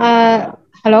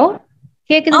 ஹலோ,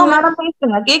 கேக்குதுங்களா? மேடம்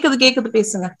பேசுங்க. கேக்குது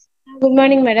பேசுங்க. Good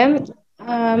morning madam.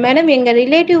 மேடம், எங்க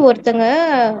ரிலேட்டிவ் ஒருத்தங்க,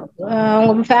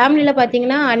 அவங்க ஃபேமிலியில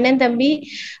பாத்தீங்கன்னா அண்ணன் தம்பி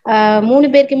 3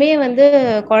 பேருக்குமே வந்து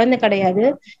குழந்தை கிடையாது.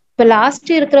 இப்போ லாஸ்ட்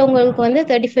இருக்கிறவங்களுக்கு வந்து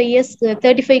 35 இயர்ஸ்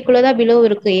 35 பிலோ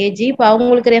இருக்கு ஏஜ். இப்போ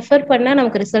அவங்களுக்கு ரெஃபர் பண்ணா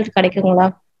நமக்கு ரிசல்ட் கிடைக்குங்களா?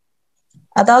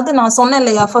 அதாவது நான் சொன்னேன்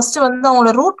இல்லையா, ஃபர்ஸ்ட் வந்து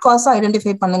அவங்களோட ரூட் காஸ்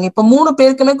ஐடென்டிஃபை பண்ணுங்க. இப்ப 3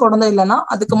 பேருக்குமே குழந்தை இல்லைன்னா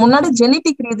அதுக்கு முன்னாடி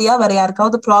ஜெனட்டிக் ரீதியா வேற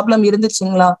யாருக்காவது ப்ராப்ளம்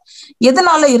இருந்துச்சுங்களா?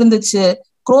 எதனால இருந்துச்சு?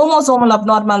 குரோமோசோமல்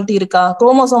அப்நார்மாலிட்டி இருக்கா?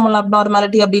 குரோமோசோமல்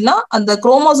அப்நார்மாலிட்டி அப்படின்னா அந்த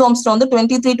குரோமோசோம்ஸ்ல வந்து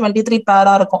 23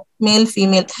 பேரா இருக்கும், மேல்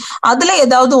ஃபீமேல். அதுல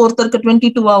ஏதாவது ஒருத்தருக்கு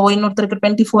 22 இன்னொருத்தருக்கு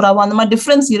 24 அந்த மாதிரி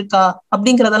டிஃபரன்ஸ் இருக்கா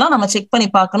அப்படிங்கறதெல்லாம் நம்ம செக் பண்ணி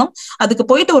பார்க்கணும். அதுக்கு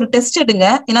போயிட்டு ஒரு டெஸ்ட் எடுங்க.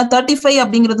 ஏன்னா 35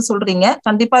 அப்படிங்கறது சொல்றீங்க,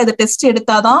 கண்டிப்பா இதை டெஸ்ட்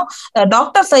எடுத்தாதான்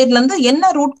டாக்டர் சைட்ல இருந்து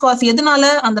என்ன ரூட் காஸ், எதனால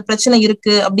அந்த பிரச்சனை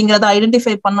இருக்கு அப்படிங்கறத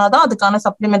ஐடென்டிஃபை பண்ணாதான் அதுக்கான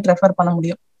சப்ளிமெண்ட் ரெஃபர் பண்ண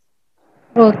முடியும்.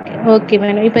 Okay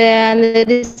madam. இப்ப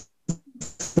அந்த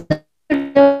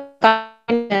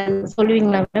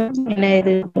சொல்லுவீங்களா மேடம்? என்ன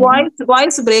இது?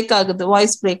 வாய்ஸ் பிரேக்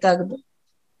ஆகுது.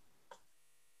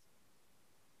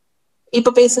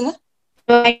 இப்ப பேசுங்க.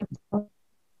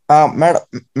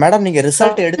 மேடம், நீங்க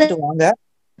ரிசல்ட் எடுத்துட்டு வாங்க.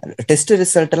 டெஸ்ட்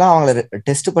ரிசல்ட் எல்லாம் அவங்களை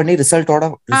டெஸ்ட் பண்ணி ரிசல்ட்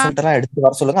எல்லாம் எடுத்து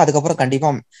வர சொல்லுங்க. அதுக்கப்புறம்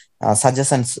கண்டிப்பா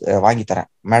சஜஷன்ஸ் வாங்கி தரேன்.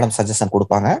 மேடம் சஜஷன்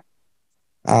கொடுப்பாங்க.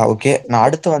 ஓகே, நான்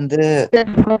அடுத்து வந்து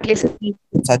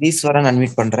சதீஸ்வரன்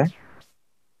அன்மியூட் பண்றேன்.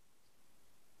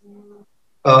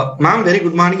 Ma'am, very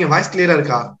good morning. Voice கிளியரா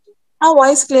இருக்கா?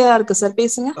 வாய்ஸ் கிளியரா இருக்கு சார்,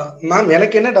 பேசுங்க. மேம்,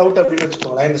 எனக்கு என்ன டவுட் அப்படின்னு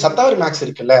வச்சுக்கோங்களேன், இந்த சத்தாவரி மேக்ஸ்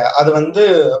இருக்குல்ல, அது வந்து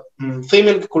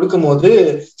ஃபீமேலுக்கு கொடுக்கும் போது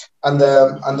அந்த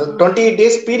 28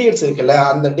 days பீரியட்ஸ் இருக்குல்ல,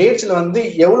 அந்த டேட்ஸ்ல வந்து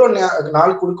எவ்வளவு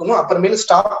நாள் கொடுக்கணும், அப்புறமேல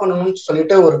ஸ்டாப் பண்ணணும்னு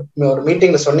சொல்லிட்டு ஒரு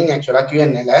மீட்டிங்ல சொன்னீங்க ஆக்சுவலா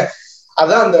Q&Aல.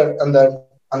 அதான்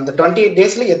அந்த 28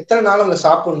 daysல எத்தனை நாள் அவங்க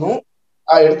சாப்பிடணும்,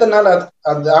 எத்தனை நாள்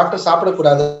அந்த ஆஃப்டர்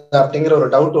சாப்பிடக்கூடாது அப்படிங்கிற ஒரு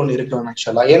டவுட் ஒன்று இருக்கு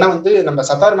ஆக்சுவலா. ஏன்னா வந்து நம்ம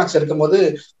சத்தார் மேக்ஸ் இருக்கும்போது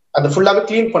அது ஃபுல்லாவே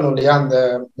கிளீன் பண்ணும் இல்லையா, அந்த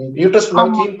யூட்ரஸ்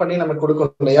ஃபுல்லாவே கிளீன் பண்ணி நம்ம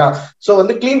கொடுக்கணும் இல்லையா. சோ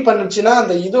வந்து கிளீன் பண்ணுச்சுன்னா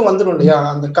அந்த இது வந்துடும் இல்லையா,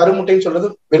 அந்த கருமுட்டைன்னு சொல்றது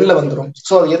வெளில வந்துடும்.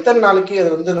 சோ அது எத்தனை நாளைக்கு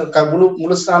அது வந்து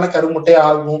முழுசான கருமுட்டை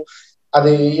ஆகும்,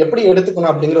 அது எப்படி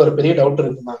எடுத்துக்கணும் அப்படிங்கிற ஒரு பெரிய டவுட்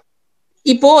இருக்குமா?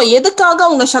 இப்போ எதுக்காக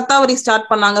அவங்க சத்தாவரி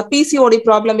ஸ்டார்ட் பண்ணாங்க? பிசிஓடி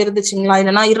ப்ராப்ளம் இருந்துச்சுங்களா,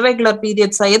 இல்லைன்னா இர்ரெகுலர்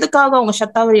பீரியட்ஸா? எதுக்காக அவங்க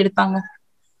சத்தாவரி எடுத்தாங்க?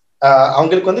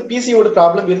 அவங்களுக்கு வந்து பிசிஓடி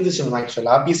ப்ராப்ளம் இருந்துச்சு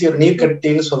ஆக்சுவலா. பிசிஓடி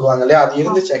நீர்க்கட்டின்னு சொல்லுவாங்க இல்லையா, அது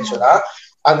இருந்துச்சு ஆக்சுவலா.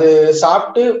 அது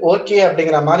சாப்பிட்டு ஓகே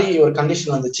அப்படிங்கிற மாதிரி ஒரு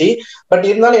கண்டிஷன் வந்துச்சு. பட்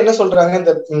இருந்தாலும் என்ன சொல்றாங்க,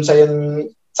 இந்த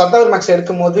சத்தாவரி மேக்ஸ்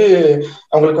எடுக்கும் போது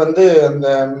அவங்களுக்கு வந்து அந்த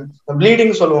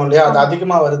ப்ளீடிங் சொல்லுவோம் இல்லையா, அது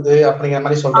அதிகமா வருது அப்படிங்கிற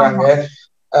மாதிரி சொல்றாங்க.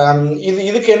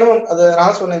 இதுக்கு என்ன அது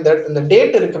நான் சொன்னேன், இந்த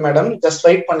டேட் இருக்கு மேடம், ஜஸ்ட்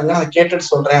வெயிட் பண்ணுங்க, நான்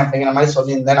கேட்டுட்டு சொல்றேன் அப்படிங்கிற மாதிரி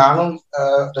சொல்லியிருந்தேன். நானும்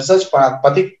ரிசர்ச்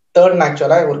பத்தி தேர்ட்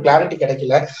ஆக்சுவலா ஒரு கிளாரிட்டி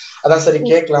கிடைக்கல, அதான் சரி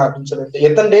கேட்கலாம் அப்படின்னு சொல்லிட்டு.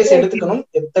 எத்தனை டேஸ் எடுத்துக்கணும்,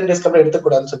 எத்தனை டேஸ்க்கு அப்புறம்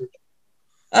எடுத்துக்கூடாதுன்னு சொல்லிட்டு.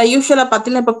 யூஸ்வலா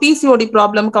பாத்தீங்கன்னா இப்ப பிசிஓடி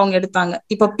ப்ராப்ளம்க்கு அவங்க எடுத்தாங்க.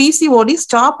 இப்ப பிசிஓடி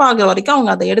ஸ்டாப் ஆகுற வரைக்கும்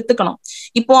அவங்க அதை எடுத்துக்கணும்.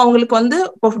 இப்போ அவங்களுக்கு வந்து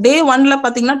டே 1ல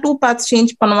பாத்தீங்கன்னா 2 pads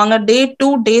சேஞ்ச் பண்ணுவாங்க, டே 2,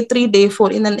 டே 3, டே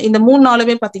 4 இந்த 3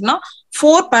 நாளுமே பாத்தீங்கன்னா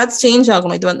 4 pads சேஞ்ச்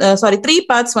ஆகணும். இது வந்து 3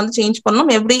 pads வந்து சேஞ்ச்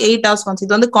பண்ணணும் எவ்ரி 8 hours once.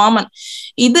 இது வந்து காமன்.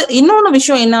 இது இன்னொன்னு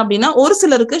விஷயம் என்ன அப்படின்னா, ஒரு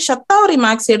சிலருக்கு சத்தாவரி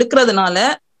மேக்ஸ் எடுக்கிறதுனால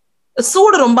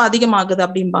சூடு ரொம்ப அதிகமாகுது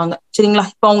அப்படிம்பாங்க, சரிங்களா.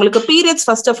 இப்போ அவங்களுக்கு periods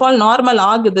first of all normal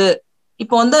ஆகுது,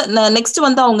 இப்போ வந்து நெக்ஸ்ட்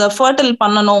வந்து அவங்க ஃபர்டைல்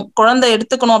பண்ணணும், குழந்தை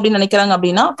எடுத்துக்கணும் அப்படின்னு நினைக்கிறாங்க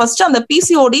அப்படின்னா ஃபர்ஸ்ட் அந்த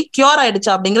பிசிஓடி கியூர்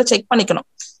ஆயிடுச்சா அப்படிங்கிற செக் பண்ணிக்கணும்,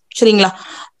 சரிங்களா.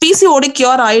 பிசிஓடி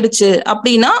கியூர் ஆயிடுச்சு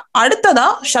அப்படின்னா அடுத்ததா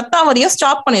சத்தாவரியை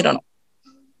ஸ்டாப் பண்ணிடணும்.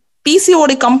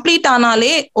 பிசிஓடி கம்ப்ளீட்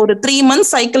ஆனாலே ஒரு 3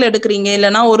 months சைக்கிள் எடுக்கிறீங்க,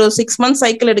 இல்லைன்னா ஒரு 6 months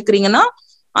சைக்கிள் எடுக்கிறீங்கன்னா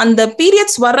அந்த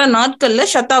பீரியட்ஸ் வர்ற நாட்கள்ல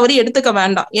சத்தாவரி எடுத்துக்க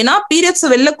வேண்டாம். ஏன்னா பீரியட்ஸ்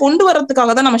வெளில கொண்டு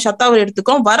வர்றதுக்காக தான் நம்ம சத்தாவரி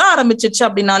எடுத்துக்கோம். வர ஆரம்பிச்சிச்சு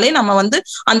அப்படின்னாலே நம்ம வந்து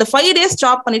அந்த 5 days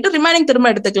ஸ்டாப் பண்ணிட்டு ரிமைனிங்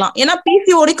திரும்ப எடுத்துக்கலாம். ஏன்னா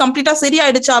பிசிஓடி கம்ப்ளீட்டா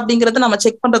சரியாயிடுச்சா அப்படிங்கறத நம்ம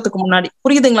செக் பண்றதுக்கு முன்னாடி.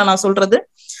 புரியுதுங்களா நான் சொல்றது?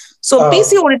 சோ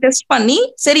பிசிஓடி டெஸ்ட் பண்ணி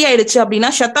சரியாயிடுச்சு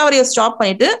அப்படின்னா சத்தாவரியை ஸ்டாப்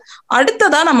பண்ணிட்டு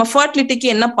அடுத்ததா நம்ம ஃபர்டிலிட்டிக்கு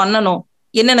என்ன பண்ணணும்,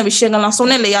 என்னென்ன விஷயங்கள் நான்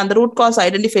சொன்னேன் இல்லையா, அந்த ரூட் காஸ்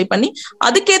ஐடென்டிஃபை பண்ணி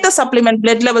அதுக்கேற்ற சப்ளிமெண்ட்,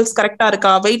 பிளட் லெவல்ஸ் கரெக்டா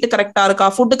இருக்கா, வெயிட் கரெக்டா இருக்கா,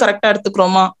 ஃபுட் கரெக்டா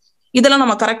எடுத்துக்கிறோமா, இதெல்லாம்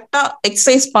நம்ம கரெக்டா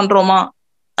எக்ஸசைஸ் பண்றோமா,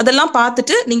 அதெல்லாம்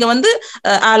பார்த்துட்டு நீங்க வந்து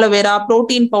aloe vera,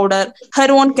 protein powder,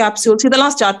 Hermon capsules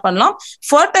இதெல்லாம் ஸ்டார்ட் பண்ணலாம்.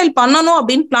 ஃபர்டைல் பண்ணணும்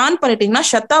அப்படின்னு பிளான் பண்ணிட்டீங்கன்னா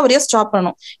சத்தாவரியை ஸ்டாப்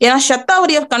பண்ணணும். ஏன்னா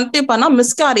சத்தாவரியை கண்டினியூ பண்ணா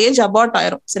மிஸ்கேரேஜ் அபார்ட்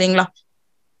ஆயிரும். சரிங்களா?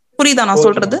 புரியுதா நான்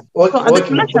சொல்றது?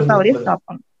 அதுக்குள்ள சத்தாவரியை ஸ்டாப்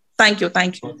பண்ணணும். தேங்க்யூ.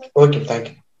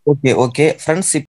 Okay friends.